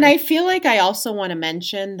to her. And I feel like I also want to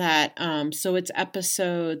mention that, so it's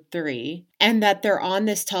episode 3, and that they're on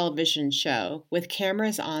this television show with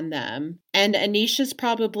cameras on them. And Anisha's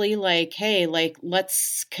probably like, hey, like,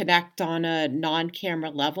 let's connect on a non-camera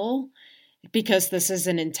level, because this is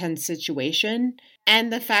an intense situation.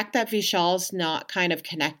 And the fact that Vishal's not kind of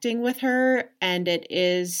connecting with her, and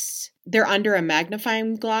they're under a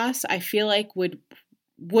magnifying glass, I feel like would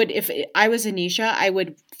if I was Anisha, I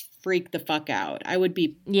would freak the fuck out. I would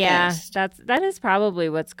be pissed. That is probably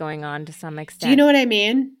what's going on to some extent. Do you know what I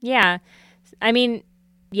mean? Yeah. I mean,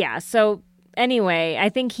 yeah. So anyway, I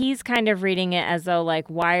think he's kind of reading it as though, like,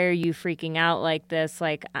 why are you freaking out like this?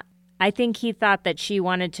 Like, I think he thought that she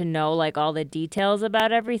wanted to know, like, all the details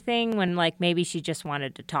about everything when, like, maybe she just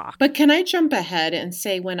wanted to talk. But can I jump ahead and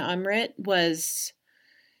say when Amrit was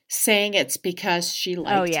saying it's because she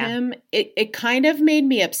liked him, it kind of made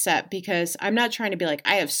me upset, because I'm not trying to be like,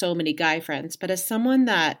 I have so many guy friends, but as someone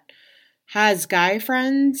that has guy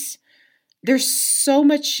friends, there's so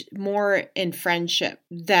much more in friendship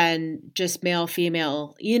than just male,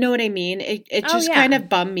 female. You know what I mean? It just kind of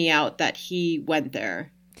bummed me out that he went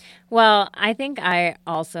there. Well, I think I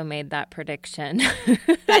also made that prediction.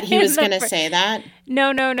 That he was going to say that?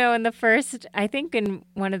 No. I think in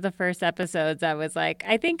one of the first episodes, I was like,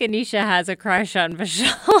 I think Anisha has a crush on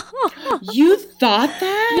Vishal. You thought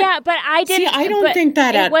that? Yeah, but I didn't. See, I don't think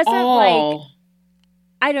that at all. Like,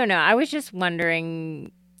 I don't know. I was just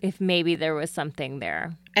wondering if maybe there was something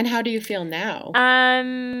there. And how do you feel now?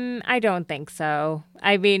 I don't think so.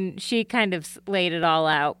 I mean, she kind of laid it all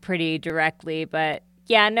out pretty directly, but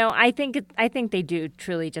yeah, no, I think they do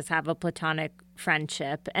truly just have a platonic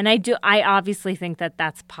friendship. And I obviously think that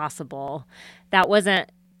that's possible. That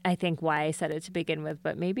wasn't, I think, why I said it to begin with,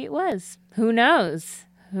 but maybe it was. Who knows?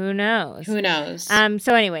 So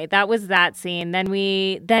anyway, that was that scene. Then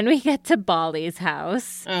we get to Bali's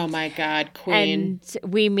house. Oh my God, queen! And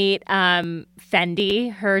we meet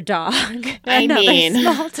Fendi, her dog. I mean,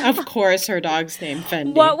 of course, her dog's named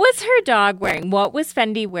Fendi. What was her dog wearing? What was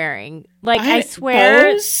Fendi wearing? Like, I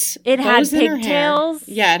swear, it had pigtails.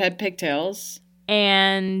 Yeah, it had pigtails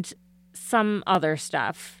and some other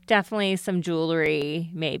stuff. Definitely some jewelry,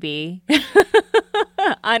 maybe.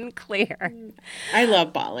 Unclear. I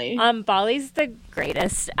love Bali. Bali's the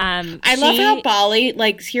greatest. I love how Bali,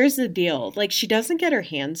 like, here's the deal. Like, she doesn't get her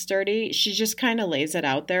hands dirty. She just kind of lays it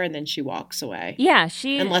out there and then she walks away. Yeah,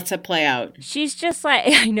 and lets it play out. She's just like,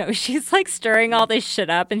 I know, she's like stirring all this shit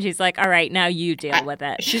up and she's like, all right, now you deal with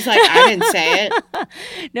it. She's like, I didn't say it.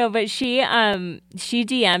 No, but she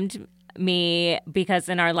DM'd me because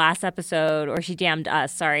in our last episode, or she DM'd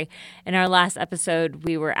us, sorry. In our last episode,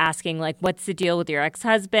 we were asking, like, what's the deal with your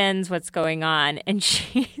ex-husbands? What's going on? And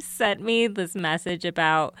she sent me this message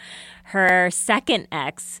about her second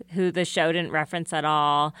ex, who the show didn't reference at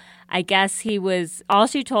all. I guess all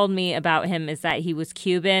she told me about him is that he was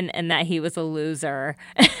Cuban and that he was a loser.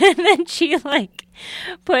 And then she like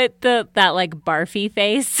put that like barfy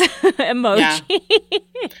face emoji.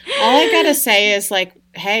 Yeah. All I gotta say is like,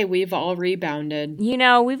 hey, we've all rebounded. You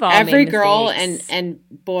know, we've all every made girl mistakes. and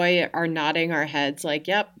boy are nodding our heads like,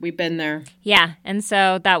 yep, we've been there. Yeah, and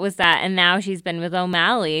so that was that. And now she's been with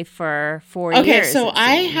O'Malley for 4 years. Okay, so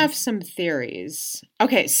I have some theories.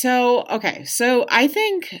 Okay, so I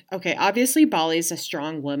think obviously Bali's a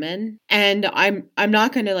strong woman, and I'm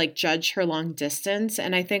not going to like judge her long distance,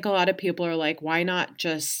 and I think a lot of people are like, why not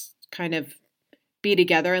just kind of be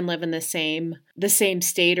together and live in the same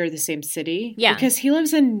state or the same city? Yeah, because he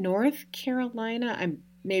lives in North Carolina. I'm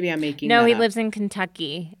making no, that he up. lives in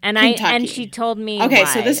Kentucky, and Kentucky. she told me. Okay,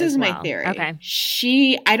 why so this is as my well. theory.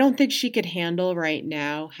 Okay, I don't think she could handle right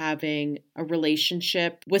now having a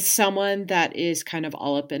relationship with someone that is kind of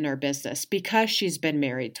all up in our business because she's been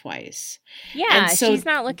married twice. Yeah, and so, she's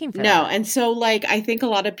not looking for that. And so like I think a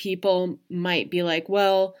lot of people might be like,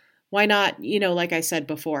 well, why not? You know, like I said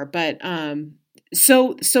before, but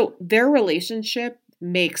so their relationship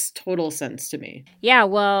makes total sense to me. Yeah,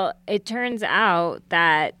 well, it turns out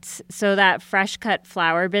that that fresh cut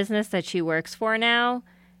flower business that she works for now,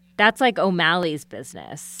 that's like O'Malley's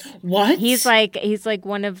business. What? He's like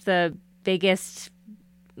one of the biggest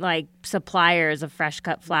like suppliers of fresh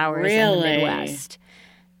cut flowers in the Midwest.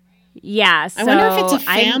 Yeah, so I wonder if it's a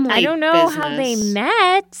family I don't know business. how they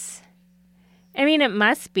met. I mean, it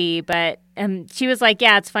must be, but she was like,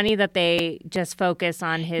 yeah, it's funny that they just focus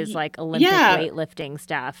on his like Olympic weightlifting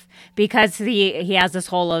stuff because he has this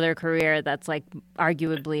whole other career that's like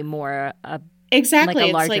arguably more exactly. like a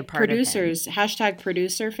it's larger like part producers of #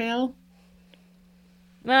 producer fail.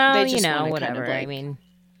 Well, you know, whatever. Kind of like, I mean,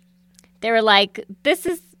 they were like, this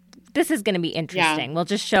is going to be interesting. Yeah. We'll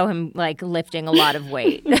just show him like lifting a lot of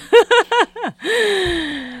weight.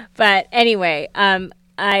 But anyway,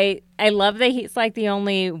 I love that he's like the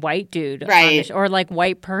only white dude right. or like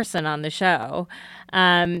white person on the show.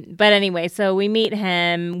 But anyway, so we meet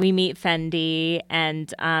him, we meet Fendi,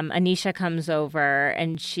 and Anisha comes over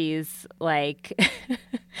and she's like,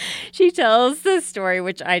 she tells this story,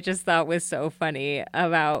 which I just thought was so funny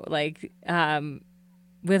about like,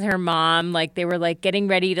 with her mom, like they were like getting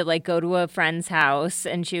ready to like go to a friend's house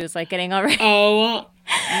and she was like getting all ready. Oh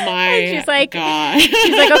my she's like, God.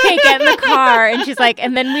 She's like, okay, get in the car. And she's like,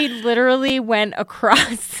 and then we literally went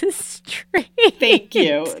across the street. Thank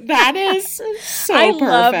you. That is so I perfect.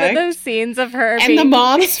 love those scenes of her. And the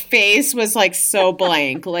mom's face was like so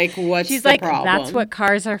blank. Like, what's she's the like, problem? That's what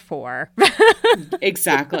cars are for.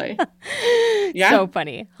 Exactly. Yeah. So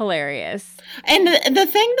funny. Hilarious. And the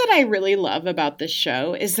thing that I really love about this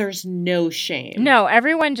show is there's no shame. No,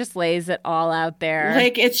 everyone just lays it all out there.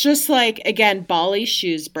 Like, it's just like, again, Bali's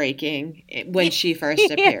shoes breaking when she first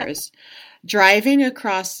appears. Driving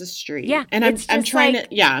across the street. Yeah. And I'm trying like,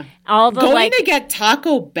 to, yeah. All the, going to get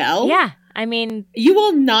Taco Bell? Yeah. I mean, you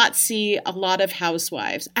will not see a lot of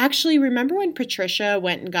housewives. Actually, remember when Patricia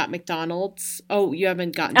went and got McDonald's? Oh, you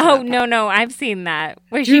haven't gotten to that part. No, I've seen that.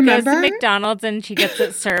 Where she goes to McDonald's and she gets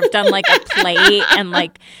it served on like a plate and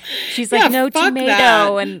like she's like, no tomato.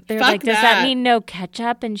 That. And they're like, does that mean no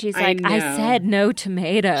ketchup? And she's like, I said no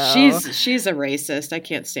tomato. She's a racist. I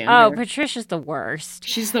can't stand her. Oh, Patricia's the worst.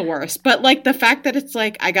 She's the worst. But like the fact that it's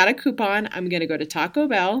like, I got a coupon, I'm going to go to Taco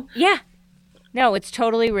Bell. Yeah. No, it's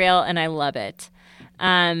totally real, and I love it. So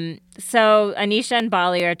Anisha and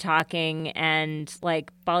Bali are talking, and like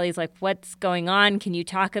Bali's like, "What's going on? Can you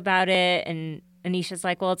talk about it?" And Anisha's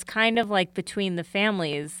like, "Well, it's kind of like between the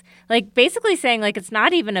families, like basically saying like it's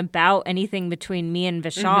not even about anything between me and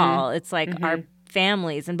Vishal. Mm-hmm. It's like our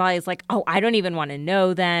families." And Bali's like, "Oh, I don't even want to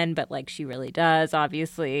know then," but like she really does,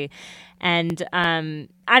 obviously. And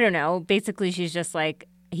I don't know. Basically, she's just like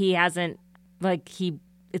he hasn't like he.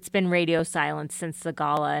 It's been radio silence since the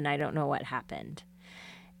gala, and I don't know what happened.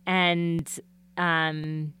 And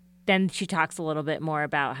then she talks a little bit more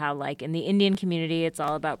about how, like, in the Indian community, it's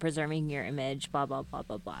all about preserving your image, blah, blah, blah,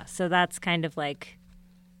 blah, blah. So that's kind of like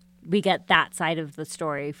we get that side of the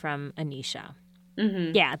story from Anisha.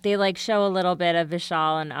 Mm-hmm. Yeah, they, like, show a little bit of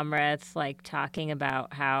Vishal and Amrit, like, talking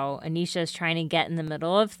about how Anisha is trying to get in the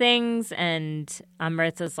middle of things, and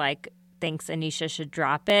Amrit is, like, thinks Anisha should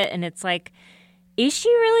drop it. And it's like, is she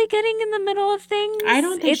really getting in the middle of things? I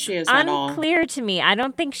don't think she is at all. It's unclear to me. I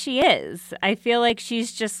don't think she is. I feel like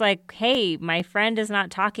she's just like, hey, my friend is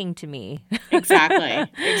not talking to me. Exactly.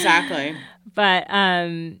 But,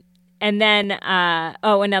 and then,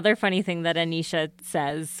 another funny thing that Anisha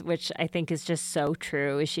says, which I think is just so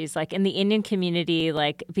true, is she's like, in the Indian community,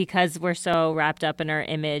 like, because we're so wrapped up in our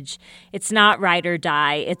image, it's not ride or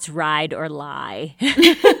die, it's ride or lie.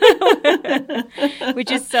 Which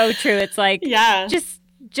is so true. It's like, yeah,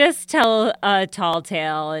 just tell a tall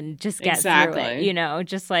tale and just get through it,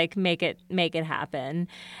 just like make it happen.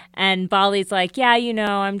 And Bali's like, yeah,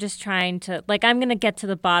 I'm just trying to, like, I'm going to get to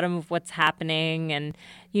the bottom of what's happening. And,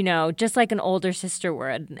 just like an older sister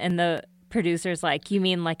would. And the producer's like, you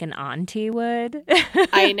mean like an auntie would?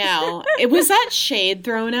 I know. Was that shade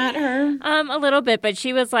thrown at her? A little bit, but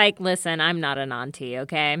she was like, listen, I'm not an auntie,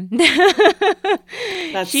 okay?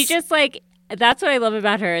 She just like, that's what I love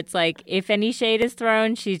about her. It's like, if any shade is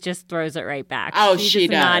thrown, she just throws it right back. Oh, she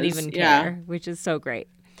does. Not even care, which is so great.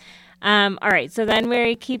 All right, so then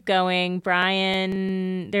we keep going.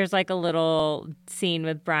 Brian, there's like a little scene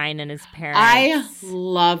with Brian and his parents. I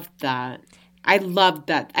loved that. I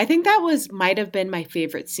think that might have been my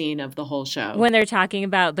favorite scene of the whole show. When they're talking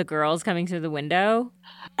about the girls coming through the window?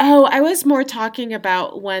 Oh, I was more talking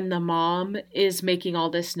about when the mom is making all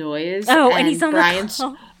this noise. Oh, and he's on Brian's, the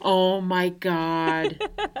call. Oh, my God.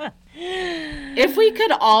 If we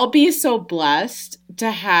could all be so blessed to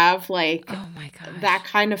have, like, oh my God, that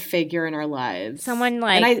kind of figure in our lives. Someone,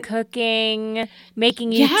 like, cooking,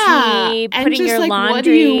 making you tea, putting just, your like, laundry what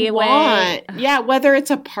do you away. Want? Yeah, whether it's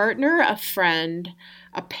a partner, a friend,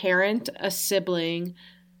 a parent, a sibling,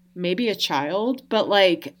 maybe a child. But,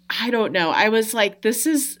 like, I don't know. I was like, this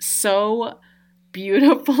is so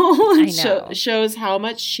beautiful. I know. Shows how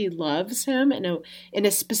much she loves him in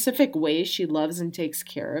a specific way. She loves and takes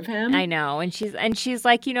care of him. I know. And she's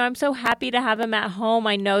like, I'm so happy to have him at home.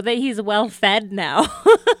 I know that he's well fed now.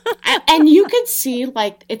 And you could see,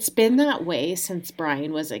 like, it's been that way since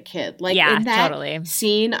Brian was a kid. Like, in that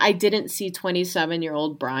scene, I didn't see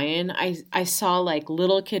 27-year-old Brian. I saw, like,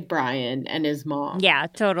 little kid Brian and his mom. Yeah,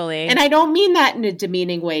 totally. And I don't mean that in a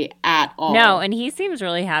demeaning way at all. No, and he seems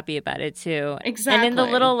really happy about it, too. Exactly. And in the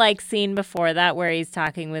little, like, scene before that where he's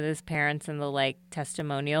talking with his parents in the, like,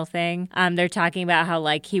 testimonial thing, they're talking about how,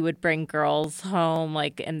 like, he would bring girls home,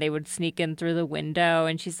 like, and they would sneak in through the window.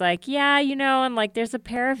 And she's like, yeah, and, like, there's a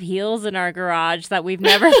pair of heels in our garage that we've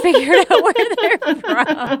never figured out where they're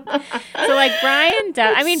from. So, like, Brian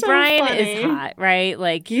Brian funny. is hot, right?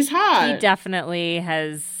 Like, he's hot. He definitely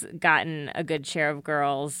has gotten a good share of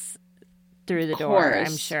girls through the door,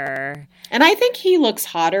 I'm sure. And I think he looks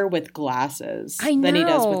hotter with glasses than he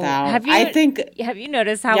does without. Have you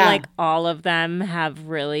noticed how like all of them have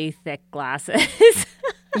really thick glasses?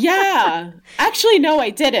 Yeah. Actually, no, I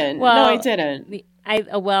didn't. Well, no, I didn't.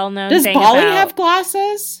 A well-known Does thing Bali about, have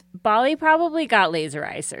glasses? Bali probably got laser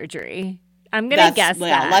eye surgery. I'm going to guess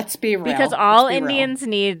that. Let's be real. Because all Indians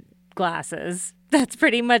need glasses. That's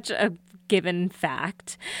pretty much a given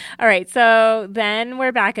fact. All right, so then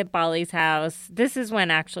we're back at Bali's house. This is when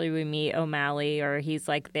actually we meet O'Malley, or he's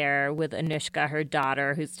like there with Anushka, her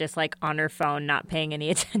daughter, who's just like on her phone, not paying any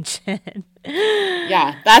attention.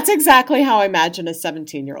 Yeah, that's exactly how I imagine a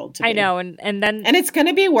 17-year-old to be. I know, and it's going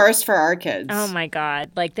to be worse for our kids. Oh my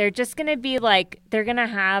God. Like they're just going to be like, they're going to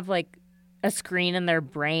have like a screen in their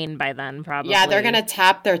brain by then, probably. Yeah, they're going to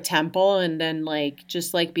tap their temple and then like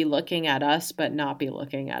just like be looking at us, but not be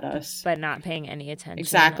looking at us. But not paying any attention.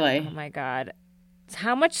 Exactly. Oh my God.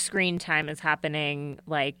 How much screen time is happening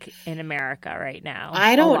like in America right now?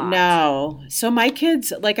 I don't know. So my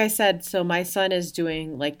kids, like I said, so my son is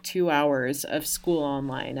doing like 2 hours of school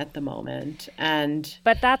online at the moment.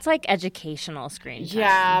 But that's like educational screen time.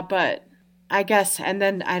 Yeah, but I guess, and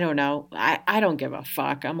then I don't know. I don't give a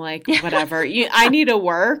fuck. I'm like, whatever. I need to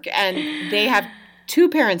work, and they have 2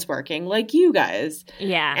 parents working, like you guys.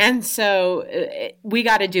 Yeah. And so we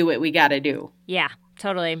got to do what we got to do. Yeah,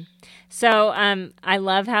 totally. So I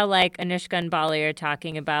love how like Anushka and Bali are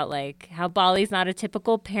talking about like how Bali's not a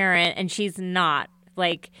typical parent, and she's not.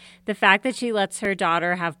 Like, the fact that she lets her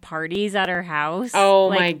daughter have parties at her house. Oh,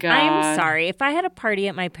 like, my God. I'm sorry. If I had a party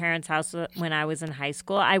at my parents' house when I was in high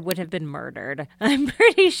school, I would have been murdered. I'm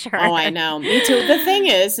pretty sure. Oh, I know. Me too. The thing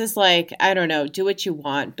is like, I don't know, do what you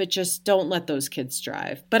want, but just don't let those kids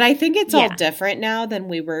drive. But I think it's all different now than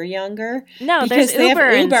we were younger. No, there's Uber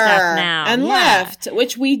and stuff now. And Lyft,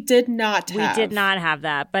 which we did not have. We did not have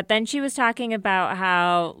that. But then she was talking about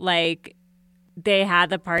how, like, they had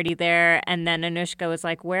the party there, and then Anushka was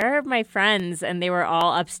like, where are my friends? And they were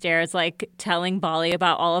all upstairs, like, telling Bali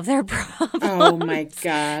about all of their problems. Oh, my gosh.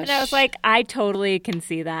 And I was like, I totally can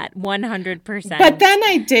see that, 100%. But then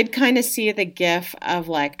I did kind of see the gif of,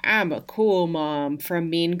 like, I'm a cool mom from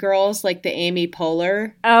Mean Girls, like the Amy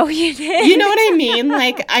Poehler. Oh, you did? You know what I mean?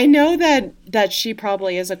 Like, I know that she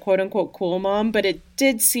probably is a quote-unquote cool mom, but it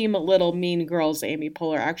did seem a little Mean Girls Amy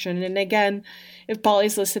Poehler action. And again, if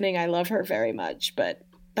Bali's listening, I love her very much, but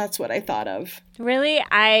that's what I thought of. Really?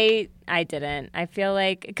 I didn't. I feel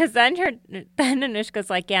like, because then Anushka's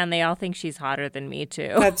like, yeah, and they all think she's hotter than me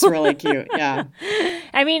too. That's really cute, yeah.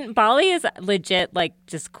 I mean, Bali is legit, like,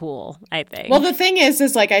 just cool, I think. Well, the thing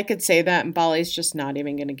is like, I could say that, and Bali's just not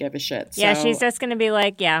even going to give a shit. So. Yeah, she's just going to be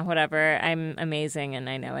like, yeah, whatever. I'm amazing, and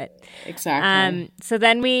I know it. Exactly. So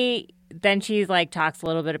then she, like, talks a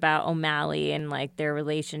little bit about O'Malley and, like, their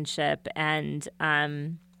relationship, and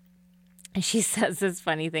she says this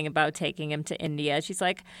funny thing about taking him to India. She's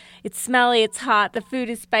like, it's smelly, it's hot, the food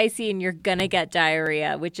is spicy, and you're gonna get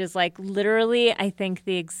diarrhea, which is, like, literally, I think,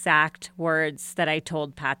 the exact words that I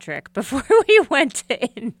told Patrick before we went to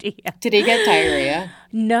India. Did he get diarrhea?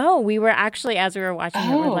 No, we were actually, as we were watching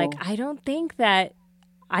it, we're like, I don't think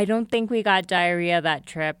we got diarrhea that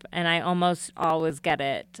trip, and I almost always get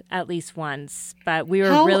it at least once. But we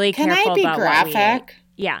were really careful about what we ate.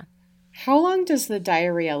 Yeah. How long does the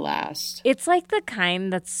diarrhea last? It's like the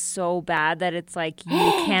kind that's so bad that it's like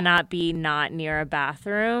you cannot be not near a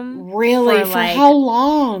bathroom. Really? For how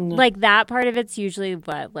long? Like that part of it's usually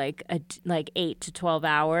what, like 8 to 12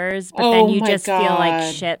 hours. But then you just feel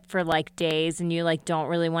like shit for like days, and you like don't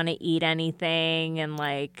really want to eat anything, and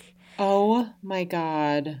like. Oh my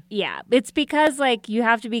God. Yeah, it's because like you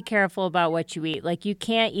have to be careful about what you eat. Like you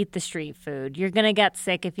can't eat the street food. You're going to get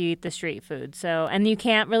sick if you eat the street food. So, and you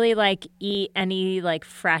can't really like eat any like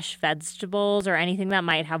fresh vegetables or anything that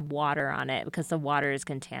might have water on it because the water is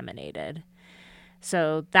contaminated.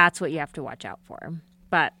 So that's what you have to watch out for.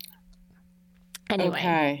 But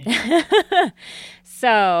anyway. Okay.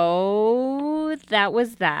 So that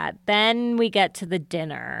was that. Then we get to the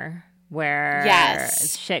dinner. Where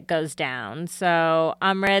shit goes down. So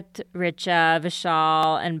Amrit, Richa,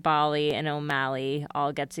 Vishal, and Bali and O'Malley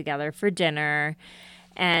all get together for dinner.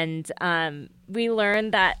 And we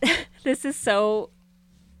learned that this is so...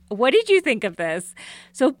 What did you think of this?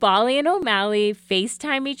 So Bali and O'Malley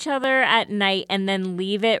FaceTime each other at night and then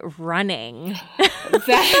leave it running.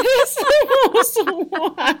 That is the most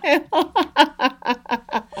wild.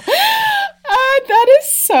 That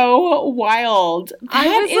is so wild.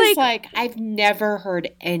 That is like, I've never heard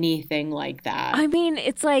anything like that. I mean,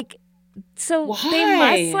 it's like, so why? They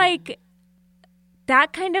must like,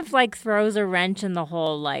 that kind of like throws a wrench in the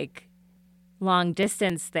whole like long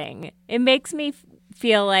distance thing. It makes me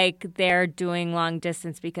feel like they're doing long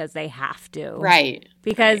distance because they have to. Right.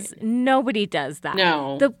 Because nobody does that.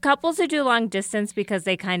 No. The couples who do long distance because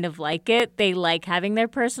they kind of like it, they like having their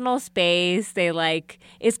personal space. They like,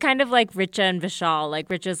 it's kind of like Richa and Vishal. Like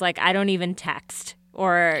Richa's like, I don't even text.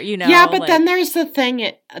 Or, you know. Yeah, but like, then there's the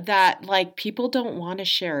thing that like people don't want to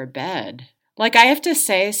share a bed. Like, I have to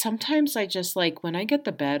say, sometimes I just, like, when I get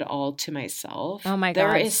the bed all to myself, oh my God,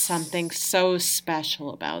 there is something so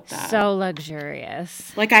special about that. So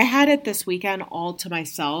luxurious. Like, I had it this weekend all to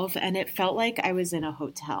myself, and it felt like I was in a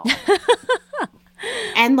hotel.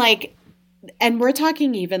 And, like, and we're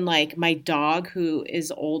talking even, like, my dog, who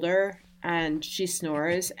is older, and she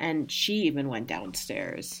snores, and she even went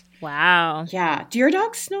downstairs. Wow. Yeah. Do your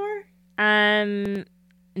dogs snore?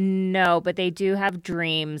 No, but they do have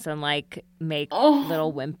dreams and like make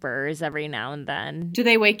little whimpers every now and then. Do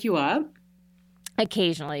they wake you up?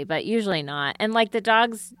 Occasionally, but usually not. And like the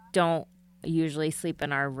dogs don't usually sleep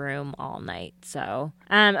in our room all night. So,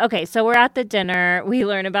 okay, so we're at the dinner. We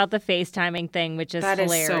learn about the FaceTiming thing, which is hilarious.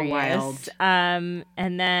 That is so wild.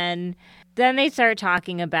 And then they start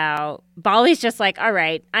talking about, Bali's just like, all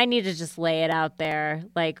right, I need to just lay it out there.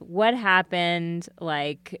 Like, what happened?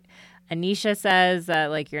 Like, Anisha says that,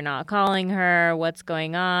 like, you're not calling her. What's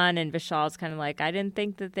going on? And Vishal's kind of like, I didn't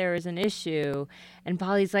think that there was an issue. And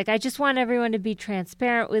Bali's like, I just want everyone to be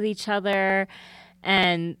transparent with each other.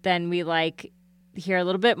 And then we, like, hear a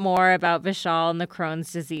little bit more about Vishal and the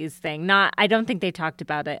Crohn's disease thing. I don't think they talked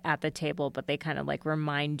about it at the table, but they kind of, like,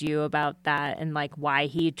 remind you about that and, like, why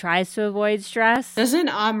he tries to avoid stress. Doesn't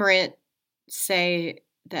Amrit say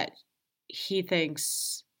that he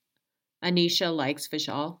thinks Anisha likes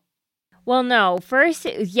Vishal? Well, no. First,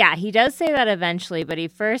 yeah, he does say that eventually, but he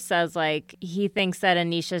first says, like, he thinks that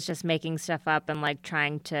Anisha's just making stuff up and, like,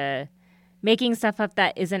 trying to making stuff up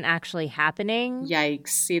that isn't actually happening. Yikes.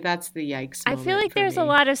 See, that's the yikes I moment feel like for there's me. a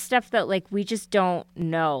lot of stuff that like we just don't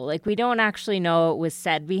know. Like we don't actually know it was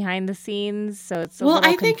said behind the scenes, so it's a Well,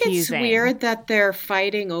 little I think it's confusing. weird that they're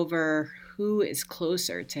fighting over who is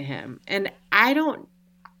closer to him. And I don't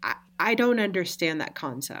understand that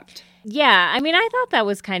concept. Yeah, I mean, I thought that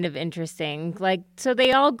was kind of interesting. Like, so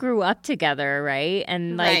they all grew up together, right?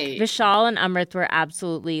 And like Right. Vishal and Amrit were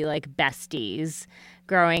absolutely like besties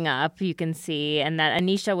growing up, you can see. And that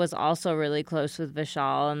Anisha was also really close with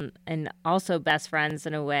Vishal and also best friends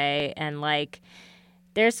in a way. And like,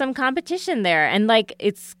 there's some competition there. And like,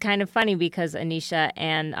 it's kind of funny because Anisha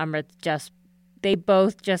and Amrit they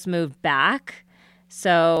both just moved back.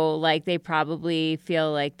 So like, they probably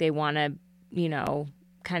feel like they want to, you know,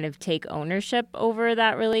 kind of take ownership over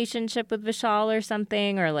that relationship with Vishal or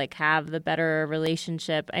something, or like have the better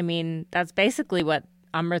relationship. I mean, that's basically what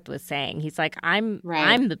Amrit was saying. He's like, I'm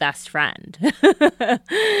the best friend.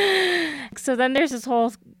 So then there's this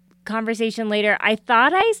whole conversation later. I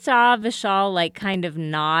thought I saw Vishal like kind of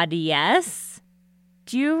nod yes.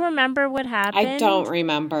 Do you remember what happened? I don't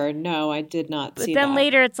remember. No, I did not see that. But then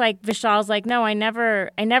later it's like Vishal's like, no, I never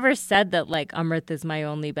said that like Amrit is my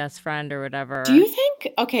only best friend or whatever. Do you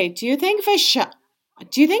think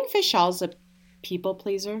Vishal's a people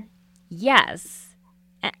pleaser? Yes.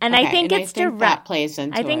 And Okay, I think and it's I think that plays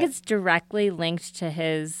into I think it. it's directly linked to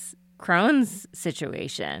his Crohn's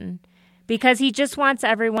situation because he just wants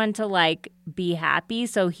everyone to like be happy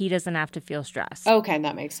so he doesn't have to feel stressed. Okay,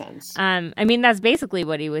 that makes sense. I mean, that's basically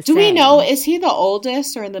what he was Do saying. we know, is he the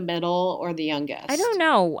oldest or in the middle or the youngest? I don't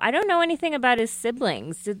know. I don't know anything about his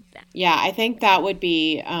siblings. Yeah, I think that would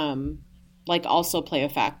be like also play a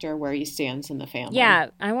factor where he stands in the family. Yeah,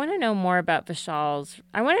 I want to know more about Vishal's.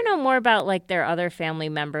 I want to know more about like their other family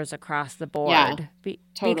members across the board. Yeah,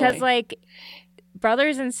 totally. Because like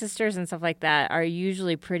brothers and sisters and stuff like that are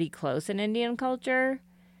usually pretty close in Indian culture.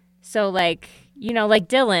 So like, you know, like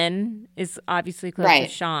Dylan is obviously close to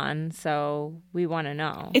Sean, so we want to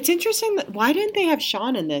know. It's interesting that why didn't they have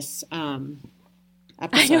Sean in this episode?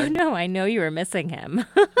 I don't know. I know you were missing him.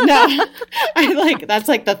 No, that's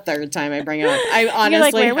like the third time I bring it up. I honestly You're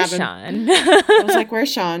like, where was Sean? I was like,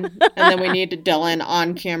 where's Sean? And then we need Dylan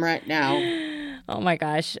on camera now. Oh my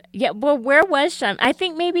gosh. Yeah, well, where was Sean? I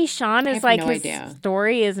think maybe Sean is like his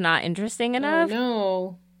story is not interesting enough. Oh,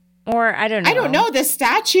 no. Or I don't know. I don't know. The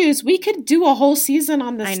statues. We could do a whole season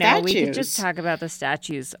on the statues. I know. We could just talk about the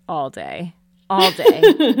statues all day. All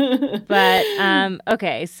day. But,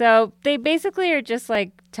 okay. So they basically are just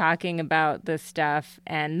like talking about this stuff.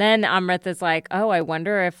 And then Amrit is like, oh, I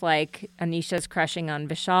wonder if like Anisha's crushing on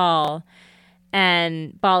Vishal.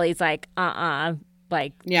 And Bali's like,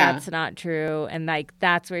 like, that's not true. And like,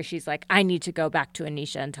 that's where she's like, I need to go back to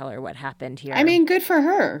Anisha and tell her what happened here. I mean, good for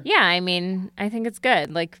her. Yeah. I mean, I think it's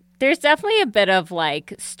good. Like, there's definitely a bit of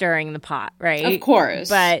like stirring the pot, right? Of course.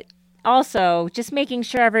 But also just making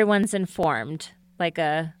sure everyone's informed, like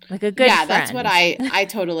a good friend. Yeah, that's what I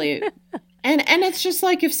totally. And it's just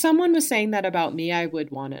like if someone was saying that about me, I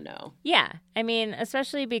would want to know. Yeah. I mean,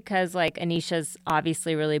 especially because like Anisha's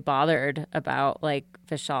obviously really bothered about like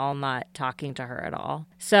Vishal not talking to her at all.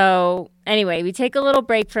 So anyway, we take a little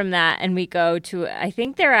break from that and we go to, I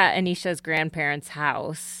think they're at Anisha's grandparents'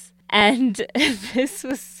 house. And this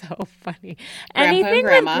was so funny. Anything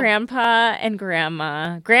with Grandpa and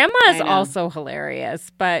Grandma. Grandma is also hilarious,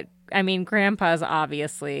 but I mean, Grandpa's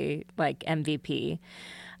obviously like MVP.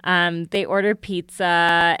 They order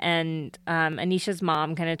pizza, and Anisha's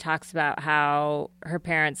mom kind of talks about how her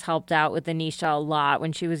parents helped out with Anisha a lot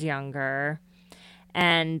when she was younger.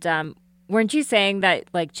 And weren't you saying that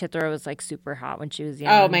like Chitra was like super hot when she was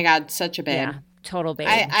young? Oh my God, such a babe. Yeah, total babe.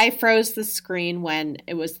 I froze the screen when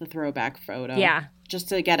it was the throwback photo. Yeah. Just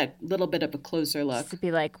to get a little bit of a closer look. To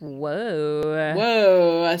be like, whoa.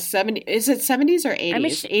 Whoa. 70, is it 70s or 80s? I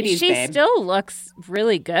mean, 80s, she babe. still looks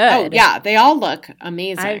really good. Oh, yeah. They all look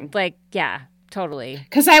amazing. Yeah, totally.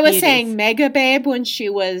 Because I was saying mega babe when she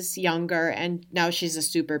was younger, and now she's a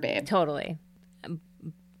super babe. Totally.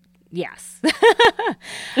 Yes.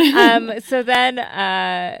 So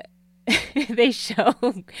then they show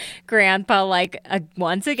Grandpa like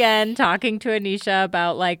once again talking to Anisha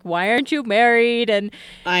about like, why aren't you married? And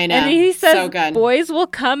I know. And he says, so good. Boys will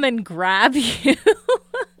come and grab you.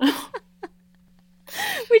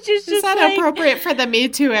 Which is just that like, appropriate for the Me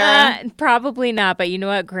Too era? Probably not, but you know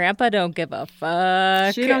what? Grandpa don't give a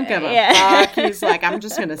fuck. She don't give a fuck. He's like, I'm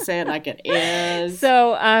just gonna say it like it is.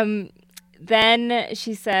 So then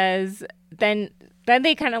she says, then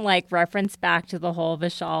they kind of like reference back to the whole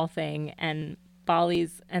Vishal thing and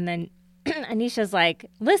Bali's, and then Anisha's like,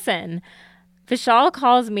 listen, Vishal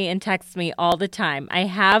calls me and texts me all the time. I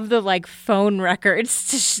have the like phone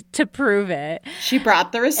records to prove it. She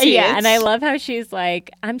brought the receipts. Yeah, and I love how she's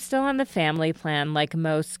like, I'm still on the family plan like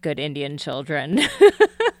most good Indian children.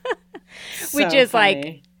 Which is funny.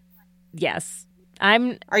 like, yes.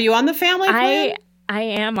 Are you on the family plan? I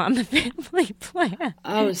am on the family plan.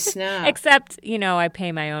 Oh, snap. Except, I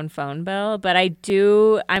pay my own phone bill, but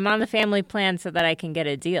I'm on the family plan so that I can get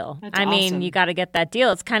a deal. That's awesome. You got to get that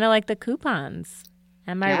deal. It's kind of like the coupons.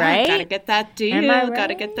 Am I right? Gotta get that deal. Am I right?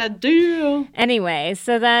 Gotta get that deal. Anyway,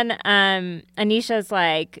 so then Anisha's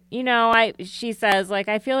like, she says, like,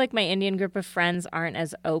 I feel like my Indian group of friends aren't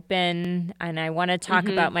as open, and I want to talk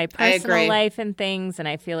about my personal life and things, and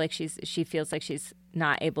I feel like she feels like she's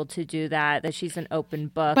not able to do that she's an open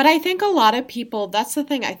book. But I think a lot of people, that's the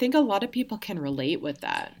thing, I think a lot of people can relate with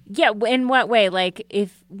that. Yeah, in what way? Like,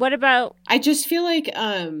 what about... I just feel like,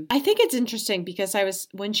 I think it's interesting because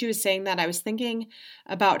when she was saying that, I was thinking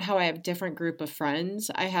about how I have different group of friends.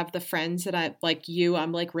 I have the friends that I'm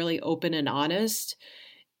like really open and honest.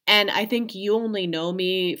 And I think you only know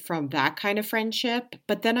me from that kind of friendship.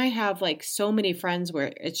 But then I have like so many friends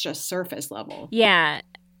where it's just surface level. Yeah.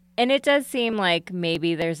 And it does seem like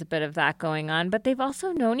maybe there's a bit of that going on, but they've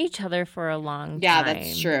also known each other for a long time. Yeah,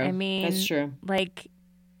 that's true. I mean, that's true. Like,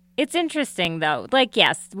 it's interesting, though. Like,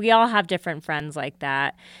 yes, we all have different friends like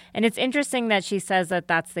that. And it's interesting that she says that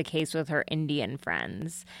that's the case with her Indian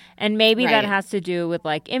friends. And maybe that has to do with,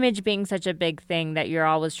 like, image being such a big thing that you're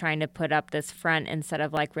always trying to put up this front instead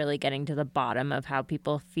of, like, really getting to the bottom of how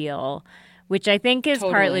people feel, which I think is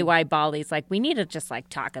partly why Bali's like, we need to just, like,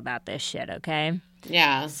 talk about this shit, okay?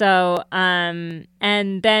 Yeah. So, and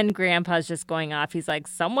then Grandpa's just going off. He's like,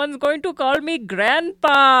 someone's going to call me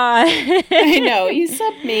Grandpa. I know. He's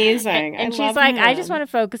amazing. And she's like, I just want to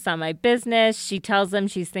focus on my business. She tells them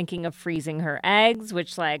she's thinking of freezing her eggs,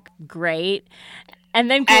 which, like, great. And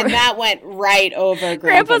then that went right over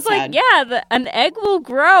Grandpa's head. Like, yeah, an egg will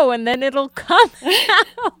grow and then it'll come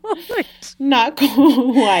out. Not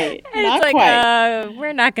quite. And not it's like, quite.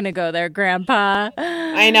 We're not going to go there, Grandpa.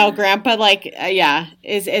 I know. Grandpa, like,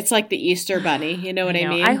 it's like the Easter Bunny. You know what I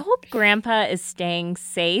mean? I hope Grandpa is staying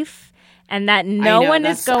safe and that no one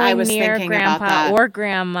is going near Grandpa or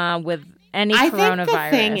Grandma with any coronavirus. I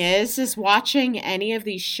think the thing is watching any of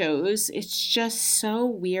these shows, it's just so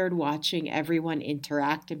weird watching everyone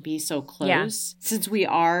interact and be so close since we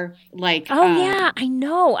are like... yeah, I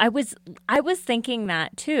know. I was thinking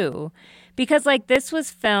that too. Because, like, this was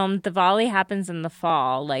filmed, Diwali happens in the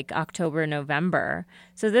fall, like October, November.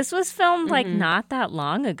 So this was filmed, like, not that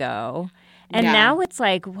long ago. And now it's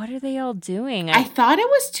like, what are they all doing? I thought it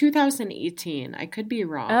was 2018. I could be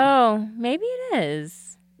wrong. Oh, maybe it is.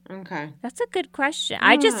 Okay. That's a good question.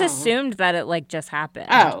 I just assumed that it, like, just happened.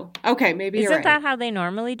 Oh, okay. Maybe you're right. Isn't that how they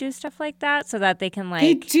normally do stuff like that? So that they can, like...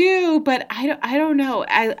 They do, but I don't know.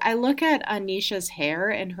 I look at Anisha's hair,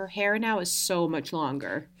 and her hair now is so much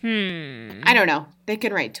longer. I don't know. They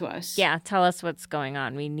can write to us. Yeah, tell us what's going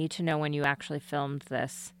on. We need to know when you actually filmed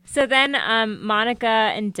this. So then Monica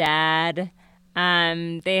and Dad,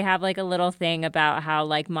 they have, like, a little thing about how,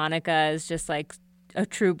 like, Monica is just, like... a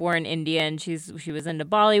true-born Indian. She was into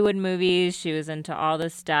Bollywood movies. She was into all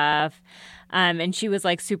this stuff. And she was,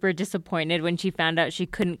 like, super disappointed when she found out she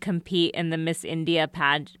couldn't compete in the Miss India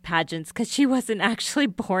pageants because she wasn't actually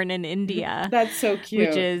born in India. That's so cute.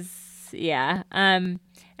 Which is, yeah. And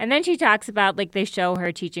then she talks about, like, they show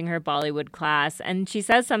her teaching her Bollywood class. And she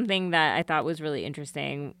says something that I thought was really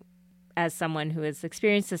interesting as someone who has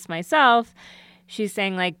experienced this myself. She's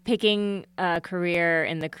saying, like, picking a career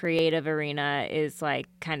in the creative arena is, like,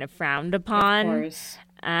 kind of frowned upon. Of course.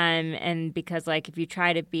 And because, like, if you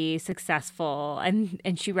try to be successful,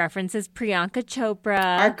 and she references Priyanka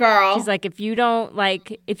Chopra. Our girl. She's like, if you don't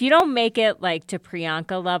make it, like, to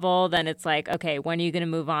Priyanka level, then it's like, okay, when are you going to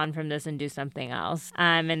move on from this and do something else?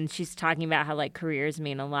 And she's talking about how, like, careers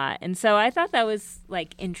mean a lot. And so I thought that was,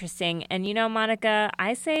 like, interesting. And, Monica,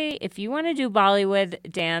 I say if you want to do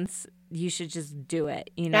Bollywood dance, you should just do it,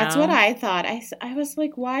 That's what I thought. I was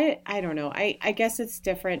like, why? I don't know. I guess it's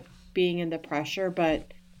different being in the pressure,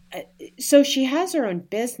 but so she has her own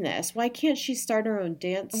business. Why can't she start her own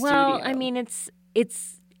dance studio? Well, I mean, it's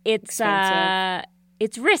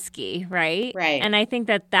risky, right? Right. And I think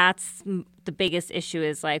that's the biggest issue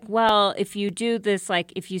is like, well, if you do this,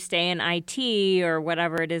 like if you stay in IT or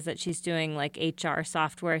whatever it is that she's doing, like HR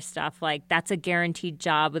software stuff, like that's a guaranteed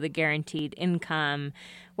job with a guaranteed income.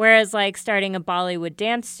 Whereas like starting a Bollywood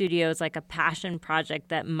dance studio is like a passion project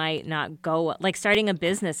that might not go, like starting a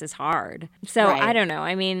business is hard. So I don't know.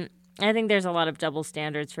 I mean, I think there's a lot of double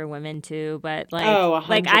standards for women too, but like, Oh,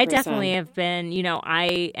 like I 100%. definitely have been,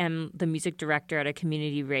 I am the music director at a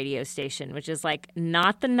community radio station, which is like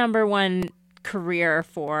not the number one career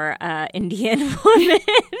for Indian women.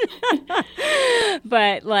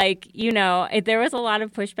 But like, there was a lot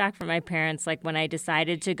of pushback from my parents. Like when I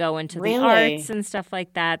decided to go into the arts and stuff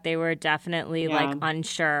like that, they were definitely like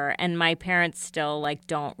unsure. And my parents still like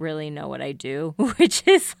don't really know what I do, which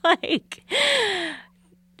is like,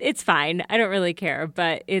 it's fine. I don't really care.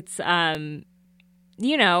 But it's,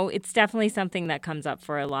 it's definitely something that comes up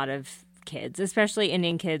for a lot of kids, especially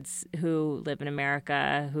Indian kids who live in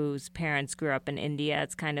America, whose parents grew up in India.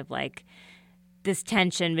 It's kind of like this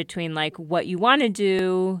tension between like what you want to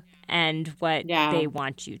do and what they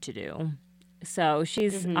want you to do. So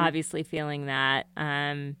she's obviously feeling that.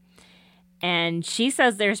 And she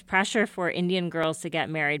says there's pressure for Indian girls to get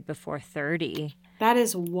married before 30. That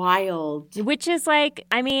is wild. Which is like,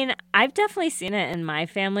 I mean, I've definitely seen it in my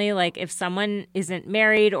family. Like if someone isn't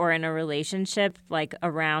married or in a relationship like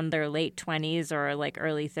around their late 20s or like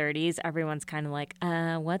early 30s, everyone's kind of like,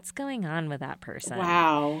 what's going on with that person?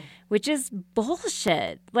 Wow. Which is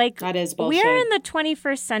bullshit. Like that is bullshit. We're in the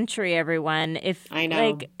 21st century, everyone. I know.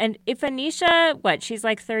 Like, and if Anisha, she's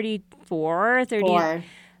like 34, 30.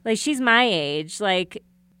 Like she's my age. Like,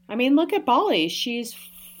 I mean, look at Bali. She's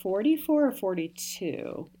 44 or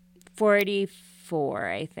 42? 44,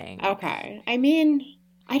 I think. Okay. I mean,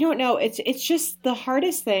 I don't know. It's just the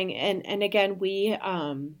hardest thing. And again,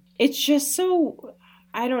 it's just so,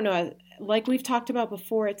 I don't know. Like we've talked about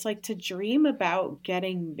before, it's like to dream about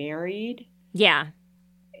getting married. Yeah.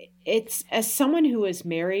 It's, as someone who is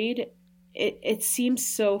married, it seems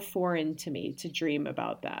so foreign to me to dream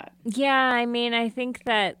about that. Yeah. I mean, I think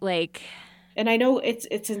that like... And I know it's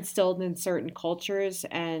instilled in certain cultures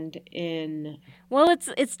and in... Well,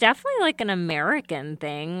 it's definitely like an American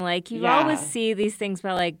thing. Like you always see these things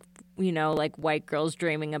about like, like white girls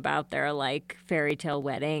dreaming about their like fairy tale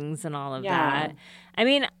weddings and all of that. I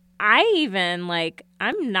mean, I even like,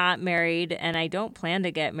 I'm not married and I don't plan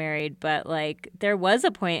to get married, but like there was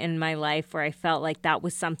a point in my life where I felt like that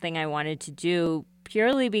was something I wanted to do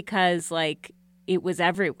purely because like it was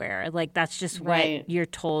everywhere. Like that's just what you're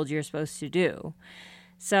told you're supposed to do.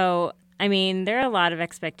 So, I mean, there are a lot of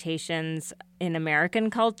expectations in American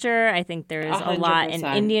culture. I think there's 100%. A lot in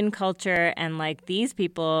Indian culture, and like these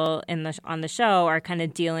people on the show are kind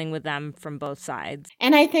of dealing with them from both sides.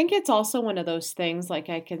 And I think it's also one of those things, like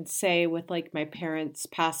I can say with like my parents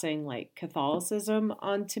passing like Catholicism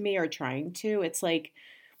onto me or trying to, it's like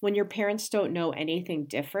when your parents don't know anything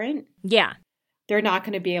different. Yeah. They're not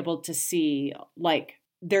going to be able to see like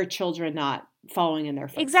their children not following in their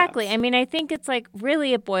footsteps. Exactly. I mean, I think it's like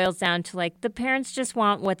really it boils down to like the parents just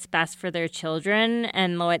want what's best for their children,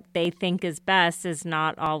 and what they think is best is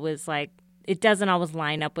not always like, it doesn't always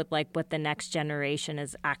line up with like what the next generation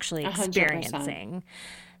is actually experiencing. 100%.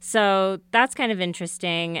 So that's kind of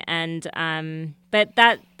interesting. And but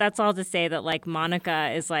that's all to say that like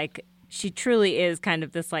Monica is like, she truly is kind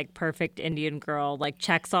of this like perfect Indian girl, like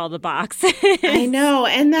checks all the boxes. I know.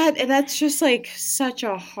 And that's just like such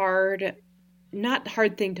a not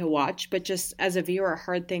hard thing to watch, but just as a viewer, a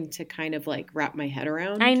hard thing to kind of like wrap my head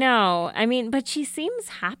around. I know. I mean, but she seems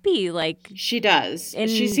happy. Like she does.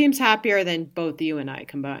 She seems happier than both you and I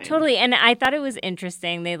combined. Totally. And I thought it was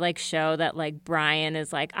interesting. They like show that like Brian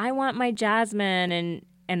is like, I want my Jasmine,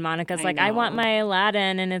 and Monica's like, I want my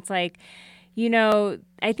Aladdin. And it's like,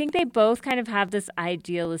 I think they both kind of have this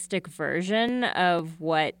idealistic version of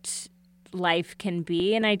what life can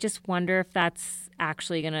be. And I just wonder if that's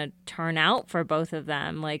actually going to turn out for both of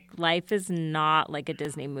them. Like, life is not like a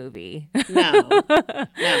Disney movie. No.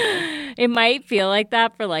 It might feel like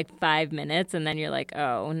that for like 5 minutes, and then you're like,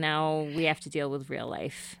 oh, now we have to deal with real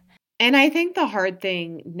life. And I think the hard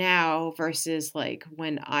thing now versus like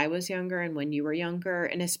when I was younger and when you were younger,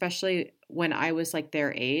 and especially when I was like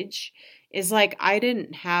their age, is like I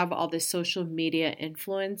didn't have all this social media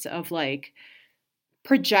influence of like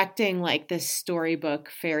projecting like this storybook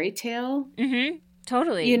fairy tale. Mm-hmm.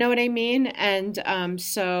 Totally. You know what I mean? And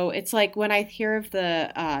so it's like when I hear of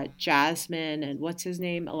the Jasmine and what's his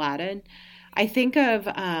name, Aladdin, I think of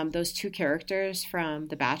those two characters from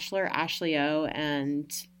The Bachelor, Ashley O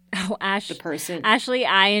and... the person. Ashley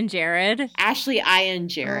I and Jared. Ashley I and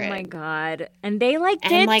Jared. Oh my God. And they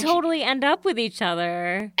did totally end up with each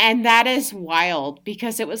other. And that is wild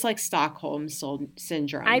because it was like Stockholm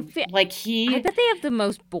syndrome. I bet they have the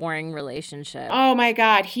most boring relationship. Oh my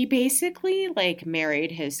God. He basically like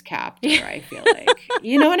married his captor, I feel like.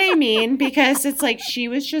 You know what I mean? Because it's like she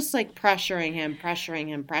was just like pressuring him.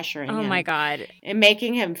 Oh my God. And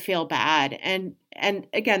making him feel bad. And and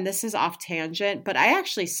again, this is off tangent, but I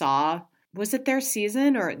actually saw, was it their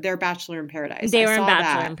season or their Bachelor in Paradise? They were in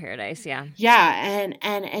Bachelor in Paradise, yeah. Yeah,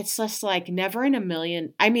 and it's just like never in a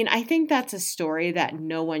million. I mean, I think that's a story that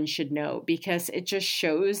no one should know because it just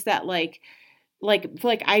shows that like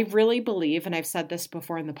I really believe, and I've said this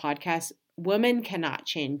before in the podcast, women cannot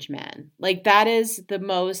change men. Like that is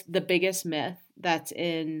the biggest myth that's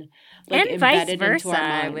in like and embedded vice versa, into our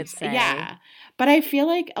minds. I would say. Yeah. But I feel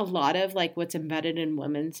like a lot of like what's embedded in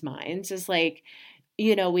women's minds is like,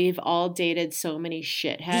 you know, we've all dated so many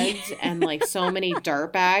shitheads and like so many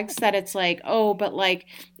dirtbags that it's like, oh, but like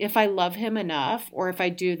if I love him enough or if I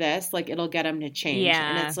do this, like it'll get him to change.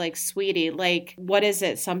 Yeah. And it's like, sweetie, like what is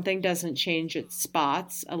it? Something doesn't change its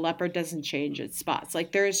spots. A leopard doesn't change its spots.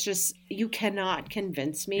 Like there's just, you cannot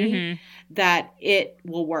convince me that it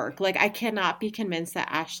will work. Like I cannot be convinced that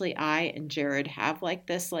Ashley, I, and Jared have like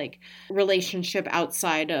this like relationship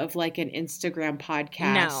outside of like an Instagram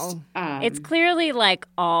podcast. No, it's clearly like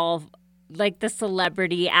all like the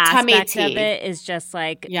celebrity aspect of it is just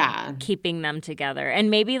like keeping them together, and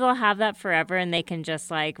maybe they'll have that forever and they can just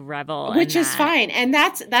like revel, which is fine. And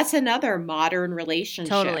that's another modern relationship.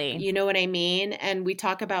 Totally. You know what I mean? And we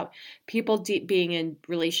talk about people being in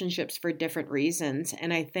relationships for different reasons.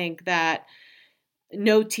 And I think that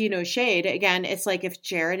no tea, no shade. Again, it's like if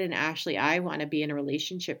Jared and Ashley, I want to be in a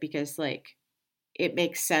relationship because like it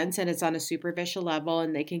makes sense and it's on a superficial level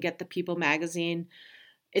and they can get the People magazine.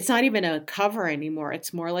 It's not even a cover anymore.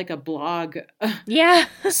 It's more like a blog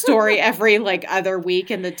story every like other week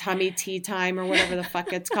in the Tummy Tea Time or whatever the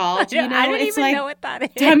fuck it's called. You know, I don't it's even like know what that is.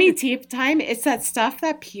 Tummy Tea Time. It's that stuff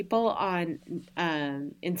that people on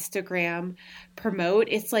Instagram promote.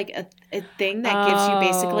 It's like a thing that gives you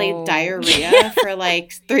basically diarrhea for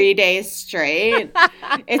like 3 days straight.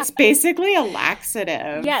 It's basically a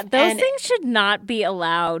laxative. Yeah, those things should not be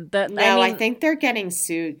allowed. I think they're getting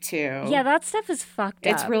sued too. Yeah, that stuff is fucked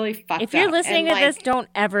up. It's really fucked up. If you're listening to this, don't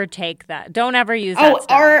ever take that. Don't ever use that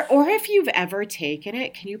stuff. Or if you've ever taken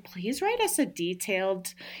it, can you please write us a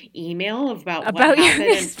detailed email about what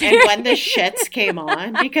happened and when the shits came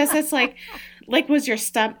on? Because it's like was your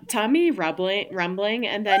tummy rumbling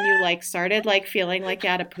and then you like started like feeling like you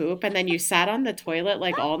had to poop and then you sat on the toilet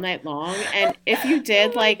like all night long? And if you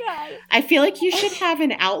did, God. I feel like you should have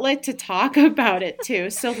an outlet to talk about it too.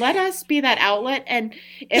 So let us be that outlet, and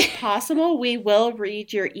if possible, we will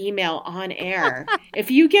read your email on air. If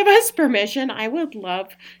you give us permission, I would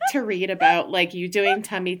love to read about like you doing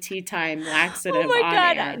Tummy Tea Time laxative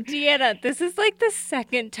on air. Deanna, this is like the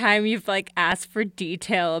second time you've like asked for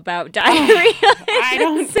detail about diarrhea. I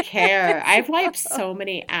don't care. I've wiped so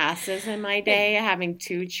many asses in my day having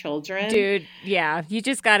 2 children. Dude, yeah. You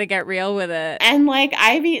just got to get real with it. And like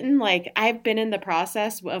I've been in the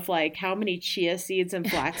process of like how many chia seeds and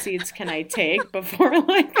flax seeds can I take before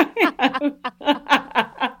like I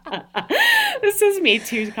have... This is me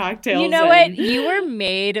 2 cocktails. You know what? You were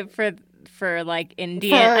made for like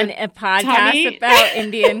Indian, a podcast about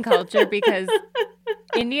Indian culture because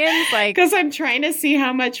Indians like... Because I'm trying to see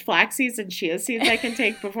how much flax seeds and chia seeds I can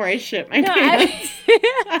take before I shit my pants.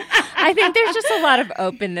 I think there's just a lot of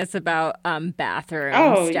openness about bathroom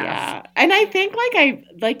stuff. Yeah. And I think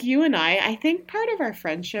like you and I think part of our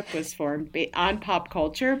friendship was formed on pop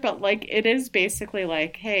culture, but like it is basically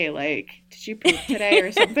like, hey, like, did you poop today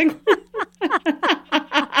or something?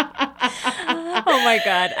 Oh my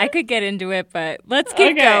God. I could get into it, but let's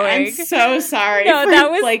keep going. I'm so sorry. No,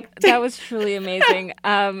 that was truly amazing.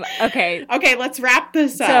 Okay. Okay, let's wrap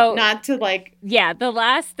this up. Not to like... Yeah, the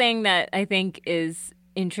last thing that I think is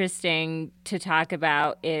interesting to talk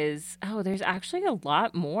about is there's actually a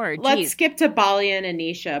lot more. Jeez. Let's skip to Bali and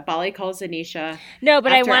Anisha. Bali calls Anisha. No,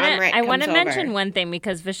 but I want to mention one thing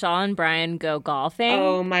because Vishal and Brian go golfing.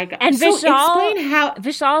 Oh my God! And Vishal, explain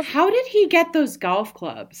how did he get those golf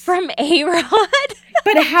clubs from A-Rod?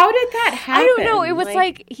 But how did that happen? I don't know. It was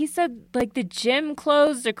like he said, like the gym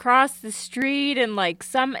closed across the street, and like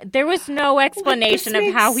there was no explanation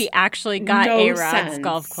of how he actually got A-Rod's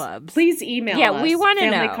golf clubs. Please email us. Yeah, we want to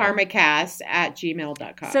know.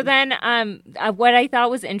 FamilyKarmaCast@gmail.com. So then, what I thought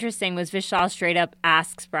was interesting was Vishal straight up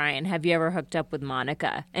asks Brian, "Have you ever hooked up with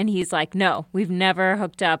Monica?" And he's like, "No, we've never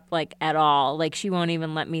hooked up like at all. Like she won't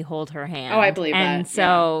even let me hold her hand." Oh, I believe that. And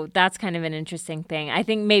so that's kind of an interesting thing. I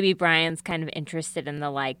think maybe Brian's kind of interested in the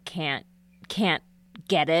like can't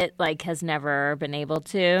get it, like has never been able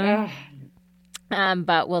to.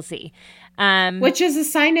 But we'll see. Which is a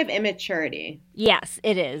sign of immaturity. Yes,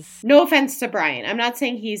 it is. No offense to Brian. I'm not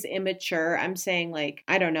saying he's immature. I'm saying, like,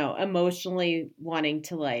 I don't know, emotionally wanting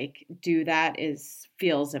to, like, do that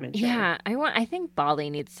feels immature. Yeah, I think Bali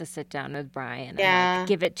needs to sit down with Brian and like,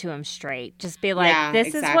 give it to him straight. Just be like,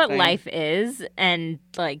 this is what life is, and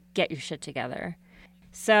like get your shit together.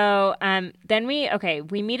 So then we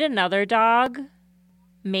meet another dog,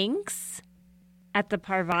 Minx, at the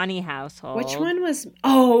Parvani household. Which one was?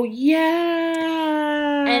 Oh,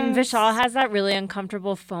 yeah. And Vishal has that really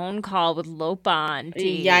uncomfortable phone call with Lopa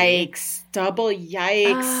Auntie. Yikes. Double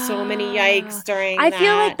yikes. So many yikes during I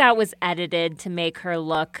feel like that was edited to make her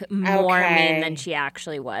look more mean than she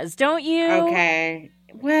actually was. Don't you? Okay.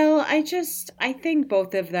 Well, I think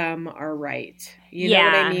both of them are right. You know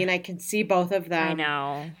what I mean? I can see both of them. I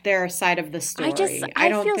know. Their side of the story. I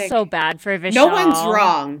feel so bad for Vishal. No one's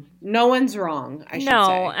wrong. No one's wrong, I should say.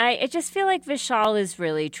 I just feel like Vishal is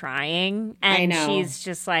really trying, and she's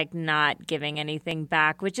just like not giving anything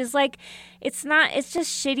back, which is like, it's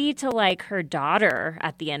just shitty to like her daughter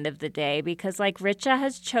at the end of the day, because like Richa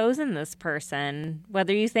has chosen this person,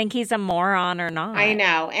 whether you think he's a moron or not. I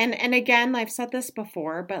know. And again, I've said this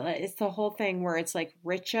before, but it's the whole thing where it's like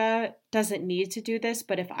Richa doesn't need to do this,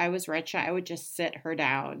 but if I was Richa, I would just sit her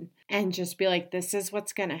down and just be like, this is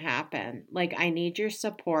what's going to happen. Like, I need your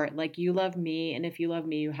support. Like, you love me, and if you love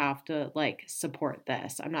me, you have to, like, support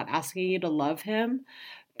this. I'm not asking you to love him,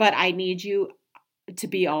 but I need you to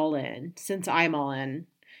be all in, since I'm all in.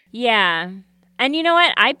 Yeah. And you know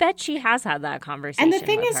what? I bet she has had that conversation. And the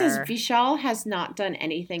thing is Vishal has not done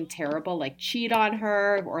anything terrible, like cheat on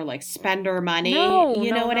her or like spend her money.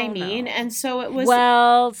 You know what I mean? No. And so it was.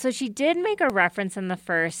 Well, so she did make a reference in the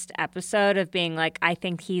first episode of being like, I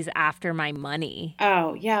think he's after my money.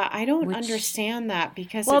 Oh, yeah. I don't understand that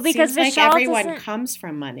because seems like everyone comes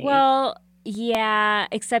from money. Well, yeah,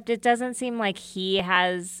 except it doesn't seem like he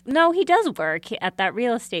has. No, he does work at that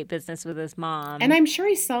real estate business with his mom. And I'm sure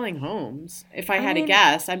he's selling homes. If I had to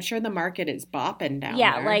guess, I'm sure the market is bopping down there.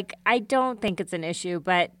 Yeah, like, I don't think it's an issue,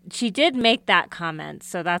 but she did make that comment,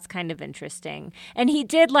 so that's kind of interesting. And he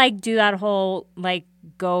did, like, do that whole, like,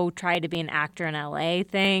 go try to be an actor in LA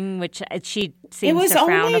thing, which she seems to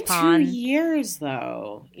frown upon. It was only 2 years,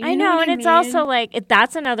 though. I know, and it's also like,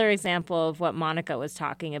 that's another example of what Monica was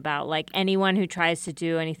talking about. Like, anyone who tries to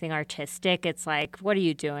do anything artistic, it's like, what are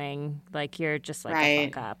you doing? Like, you're just like a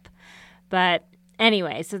fuck up. But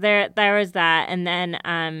anyway, so there was that. And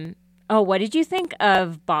then, what did you think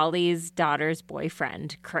of Bali's daughter's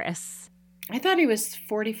boyfriend, Chris? I thought he was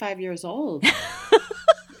 45 years old.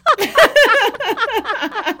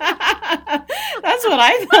 That's what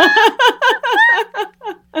I thought.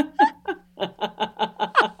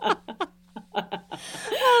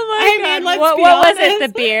 Oh my God. What was it?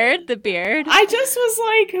 The beard? I just was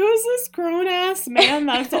like, who's this grown-ass man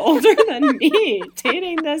that's older than me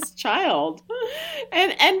dating this child?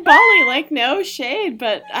 And Bali, like, no shade,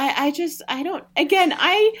 but I don't, again,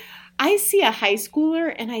 I see a high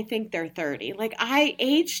schooler and I think they're 30. Like,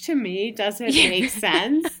 age to me doesn't make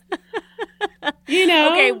sense. You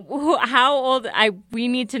know? Okay, how old? We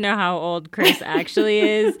need to know how old Chris actually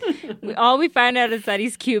is. All we find out is that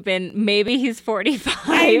he's Cuban. Maybe he's 45.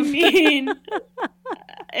 I mean,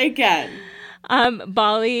 again.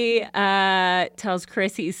 Bali tells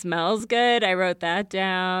Chris he smells good. I wrote that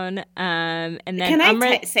down. And then can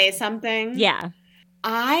I say something? Yeah.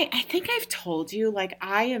 I think I've told you, like,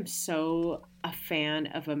 I am so a fan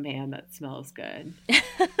of a man that smells good.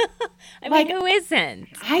 I mean, who isn't?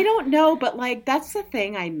 I don't know, but, like, that's the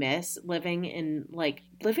thing I miss living in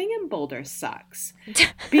Boulder sucks.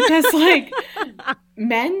 Because, like,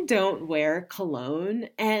 men don't wear cologne,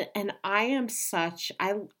 and I am such,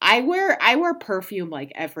 I wear perfume,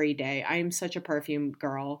 like, every day. I am such a perfume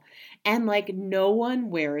girl. And, like, no one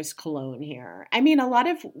wears cologne here. I mean, a lot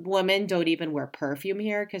of women don't even wear perfume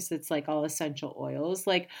here because it's, like, all essential oils.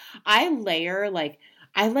 Like, I layer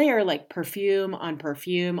perfume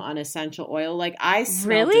on essential oil. Like, I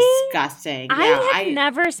smell disgusting. Yeah, I have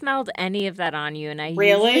never smelled any of that on you, and I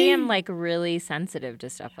usually am, like, really sensitive to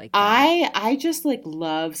stuff like that. I just, like,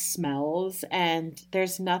 love smells, and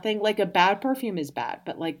there's nothing, like, a bad perfume is bad,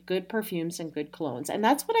 but, like, good perfumes and good colognes. And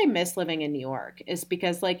that's what I miss living in New York, is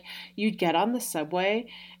because, like, you'd get on the subway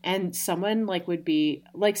and someone, like, would be,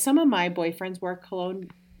 like, some of my boyfriends wear cologne,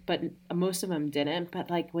 but most of them didn't. But,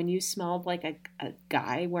 like, when you smelled like a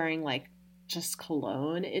guy wearing, like, just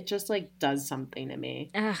cologne, it just, like, does something to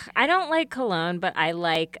me. I don't like cologne, but I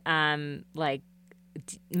like men's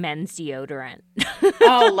deodorant.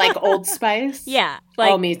 Oh, like Old Spice? Yeah.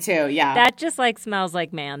 Like, oh, me too. Yeah. That just, like, smells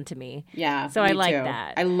like man to me. Yeah. So I like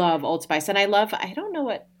that. I love Old Spice. And I don't know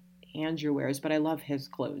what Andrew wears, but I love his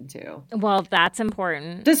clone too. Well, that's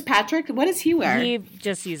important. Does Patrick, what does he wear? He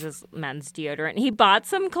just uses men's deodorant. He bought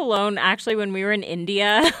some cologne actually when we were in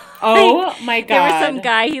India. Oh my God. There was some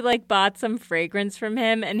guy, he like bought some fragrance from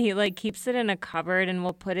him and he like keeps it in a cupboard and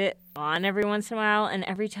will put it on every once in a while. And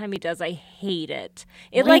every time he does, I hate it.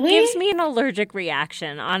 It like gives me an allergic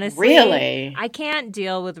reaction, honestly. Really? I can't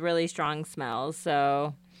deal with really strong smells,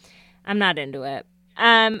 so I'm not into it.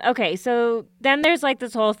 Okay, so then there's like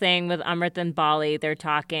this whole thing with Amrit and Bali. They're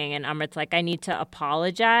talking, and Amrit's like, I need to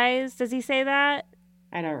apologize. Does he say that?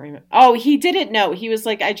 I don't remember. Oh, he didn't know. He was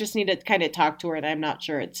like, I just need to kind of talk to her, and I'm not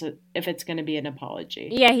sure if it's going to be an apology.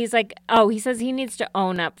 Yeah, he's like, he says he needs to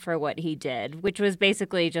own up for what he did, which was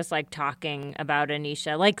basically just like talking about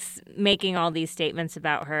Anisha, like making all these statements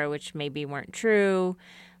about her, which maybe weren't true.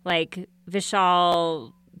 Like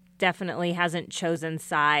Vishal definitely hasn't chosen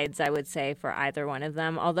sides, I would say, for either one of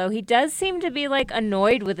them. Although he does seem to be like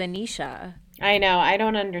annoyed with Anisha. I know. I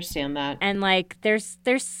don't understand that. And like there's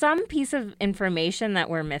some piece of information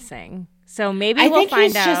that we're missing. So maybe we'll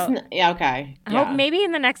find out. Okay. I hope maybe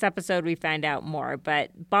in the next episode we find out more.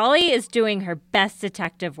 But Bali is doing her best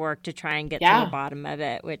detective work to try and get to the bottom of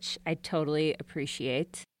it, which I totally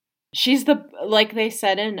appreciate. She's like they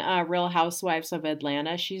said in Real Housewives of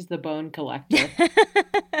Atlanta, she's the bone collector.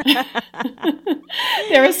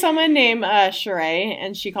 There was someone named Sheree,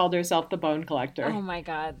 and she called herself the bone collector. Oh my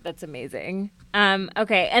God, that's amazing.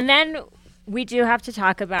 Okay, and then we do have to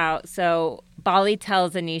talk about, so Bali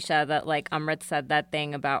tells Anisha that like Amrit said that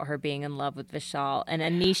thing about her being in love with Vishal, and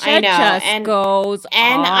Anisha just goes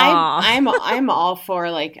off. I'm all for,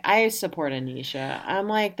 like, I support Anisha. I'm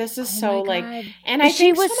like, this is so like, and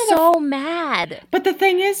she was so mad. But the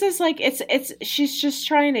thing is like she's just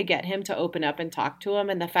trying to get him to open up and talk to him,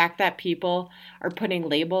 and the fact that people are putting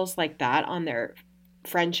labels like that on their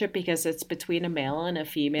friendship because it's between a male and a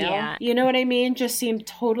female, you know what I mean, just seemed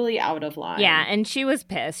totally out of line. Yeah, and she was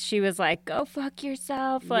pissed. She was like, go fuck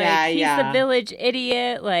yourself, like he's the village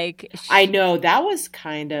idiot, like I know, that was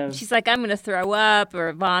kind of, she's like, I'm gonna throw up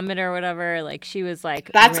or vomit or whatever, like she was like,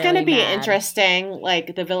 that's really gonna be mad. Interesting,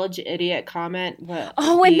 like the village idiot comment.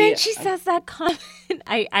 And then she says that comment.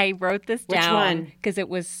 I wrote this down because it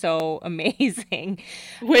was so amazing.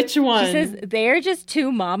 Which one? She says, they're just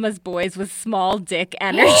two mama's boys with small dick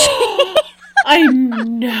energy. I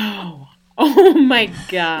know. Oh my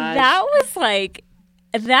gosh. That was like,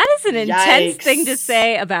 that is an intense thing to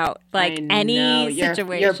say about like any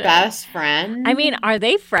situation. Your best friend? I mean, are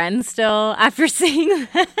they friends still after seeing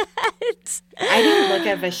that? I didn't look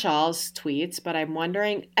at Vishal's tweets, but I'm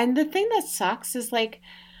wondering, and the thing that sucks is like,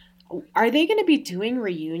 are they going to be doing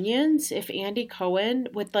reunions if Andy Cohen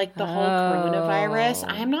with like the whole coronavirus?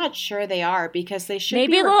 I'm not sure they are, because they should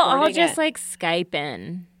maybe be they'll all recording just like Skype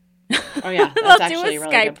in. Oh yeah, they'll do a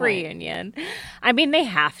Skype reunion. I mean, they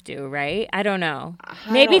have to, right? I don't know.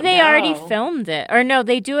 Maybe they already filmed it, or no,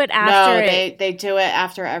 they do it after. No, they do it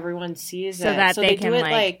after everyone sees it, so that they can do it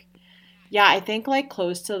like I think like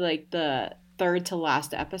close to like the third to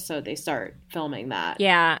last episode they start filming that.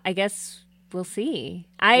 Yeah, I guess. We'll see.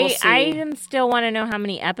 I still want to know how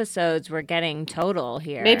many episodes we're getting total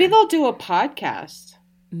here. Maybe they'll do a podcast.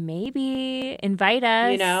 Maybe invite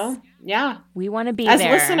us. You know? Yeah. We want to be as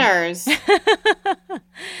there. Listeners.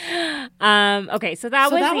 Okay, so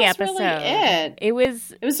that was the episode. Really it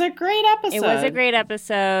was a great episode. It was a great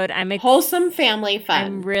episode. Wholesome family fun.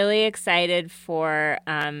 I'm really excited for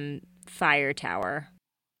Fire Tower.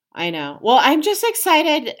 I know. Well, I'm just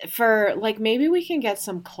excited for, like, maybe we can get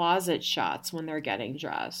some closet shots when they're getting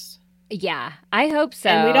dressed. Yeah, I hope so.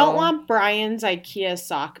 And we don't want Brian's IKEA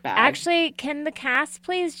sock bag. Actually, can the cast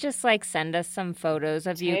please just, like, send us some photos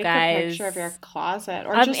of you guys? Take a picture of your closet.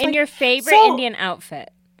 Or just, in your favorite Indian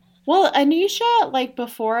outfit. Well, Anisha, like,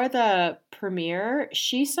 before the premiere,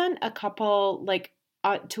 she sent a couple, like,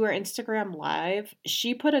 to her Instagram Live.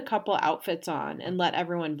 She put a couple outfits on and let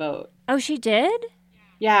everyone vote. Oh, she did?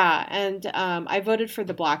 Yeah, and I voted for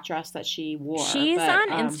the black dress that she wore. She's on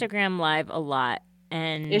Instagram Live a lot,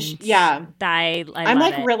 and I'm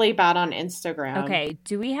like it. Really bad on Instagram. Okay,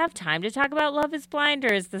 do we have time to talk about Love Is Blind,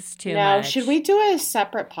 or is this too much? No, should we do a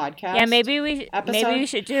separate podcast? Yeah, maybe we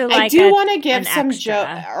should do. Like I do want to give some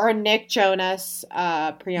Nick Jonas,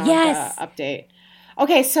 Priyanka update.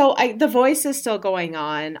 Okay, so The Voice is still going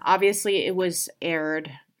on. Obviously, it was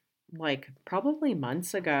aired like probably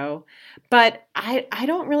months ago, but I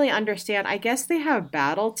don't really understand. I guess they have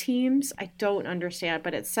battle teams. I don't understand,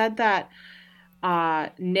 but it said that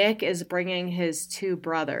Nick is bringing his two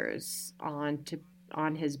brothers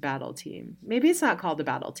on his battle team. Maybe it's not called the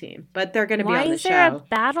battle team, but they're going to be on the show. Why is there a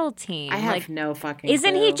battle team? I have no fucking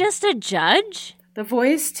Isn't clue. he just a judge? The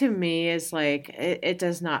Voice to me is like, it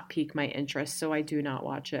does not pique my interest, so I do not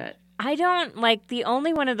watch it. I don't like the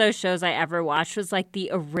only one of those shows I ever watched was like the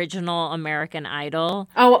original American Idol.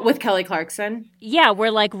 Oh, with Kelly Clarkson? Yeah, where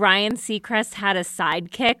like Ryan Seacrest had a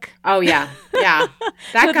sidekick. Oh, yeah. Yeah.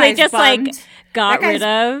 That Who guy's they just bummed. like got rid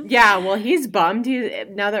of. Yeah, well, he's bummed.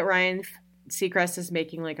 Now that Ryan Seacrest is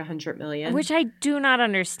making like $100 million. Which I do not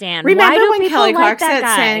understand. Remember Why do when people Kelly like Clarkson that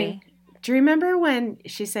guy? sang? Do you remember when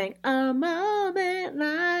she sang "A Moment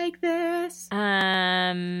Like This"?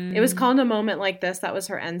 It was called "A Moment Like This." That was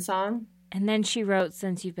her end song. And then she wrote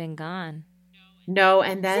 "Since You've Been Gone." No,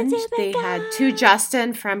 and then they had To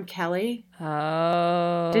Justin from Kelly.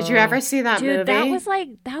 Oh, did you ever see that movie? Dude, that was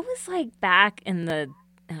like back in the.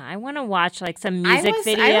 I want to watch like some music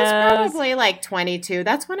videos. I was probably like 22.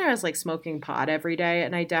 That's when I was like smoking pot every day,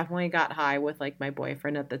 and I definitely got high with like my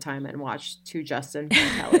boyfriend at the time and watched To Justin from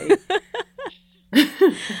Kelly.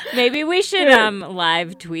 Maybe we should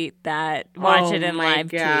live tweet that. Watch it in live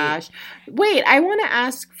tweet. Wait, I want to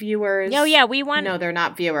ask viewers. Oh yeah, we want. No, they're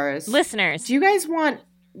not viewers. Listeners. Do you guys want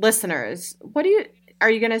listeners? Are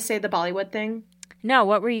you going to say the Bollywood thing? No,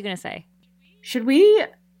 what were you going to say? Should we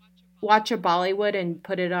watch a Bollywood and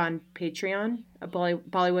put it on Patreon? A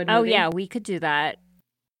Bollywood movie? Oh yeah, we could do that.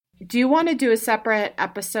 Do you want to do a separate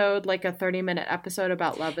episode, like a 30-minute episode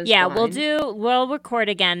about Love is Blind? We'll record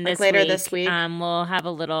again later this week. We'll have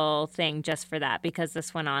a little thing just for that because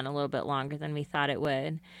this went on a little bit longer than we thought it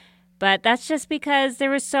would. But that's just because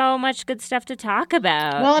there was so much good stuff to talk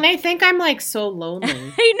about. Well, and I think I'm like so lonely.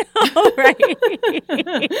 I know, right?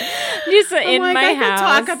 Just in like, my I house. could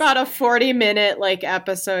talk about a 40-minute like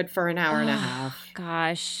episode for an hour and a half.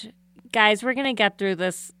 Gosh. Guys, we're going to get through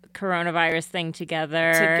this coronavirus thing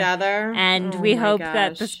together. And we hope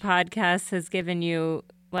that this podcast has given you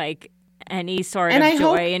like any sort of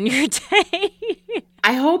joy in your day.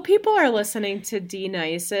 I hope people are listening to D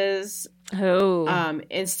Nice's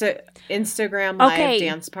Instagram live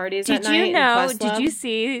dance parties at night. Did you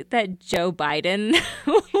see that Joe Biden?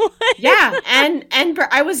 Yeah, and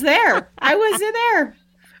I was there.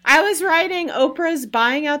 I was writing Oprah's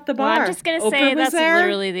Buying Out the Bar. Well, I'm just going to say that's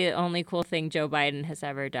literally the only cool thing Joe Biden has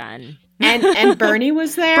ever done. And Bernie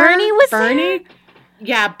was there. Bernie?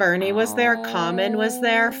 Yeah, Bernie was there. Common was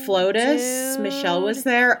there. Flotus. Dude. Michelle was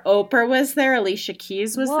there. Oprah was there. Alicia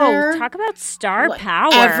Keys was there. Talk about star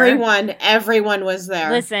power. Everyone was there.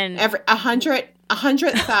 Listen.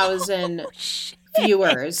 100,000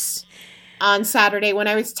 viewers. On Saturday, when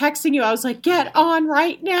I was texting you, I was like, get on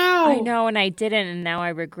right now. I know, and I didn't, and now I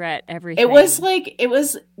regret everything. It was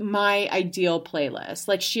my ideal playlist.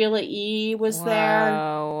 Like, Sheila E. was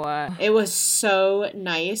there. It was so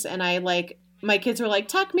nice, and my kids were like,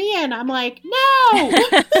 tuck me in. I'm like, no!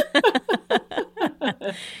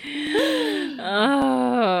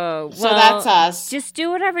 So that's us. Just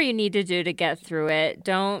do whatever you need to do to get through it.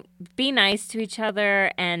 Don't be nice to each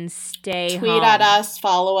other and stay Tweet home. at us.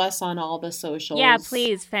 Follow us on all the socials. Yeah,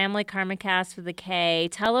 please. Family KarmaCast with a K.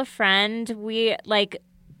 Tell a friend. We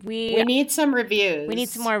need some reviews. We need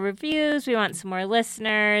some more reviews. We want some more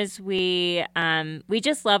listeners. We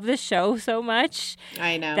just love this show so much.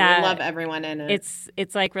 I know. We love everyone in it.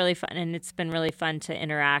 It's like really fun, and it's been really fun to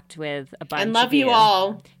interact with a bunch of you. And love you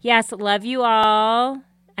all. Yes, love you all.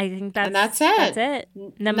 I think that's it.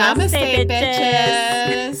 Namaste,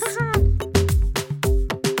 bitches.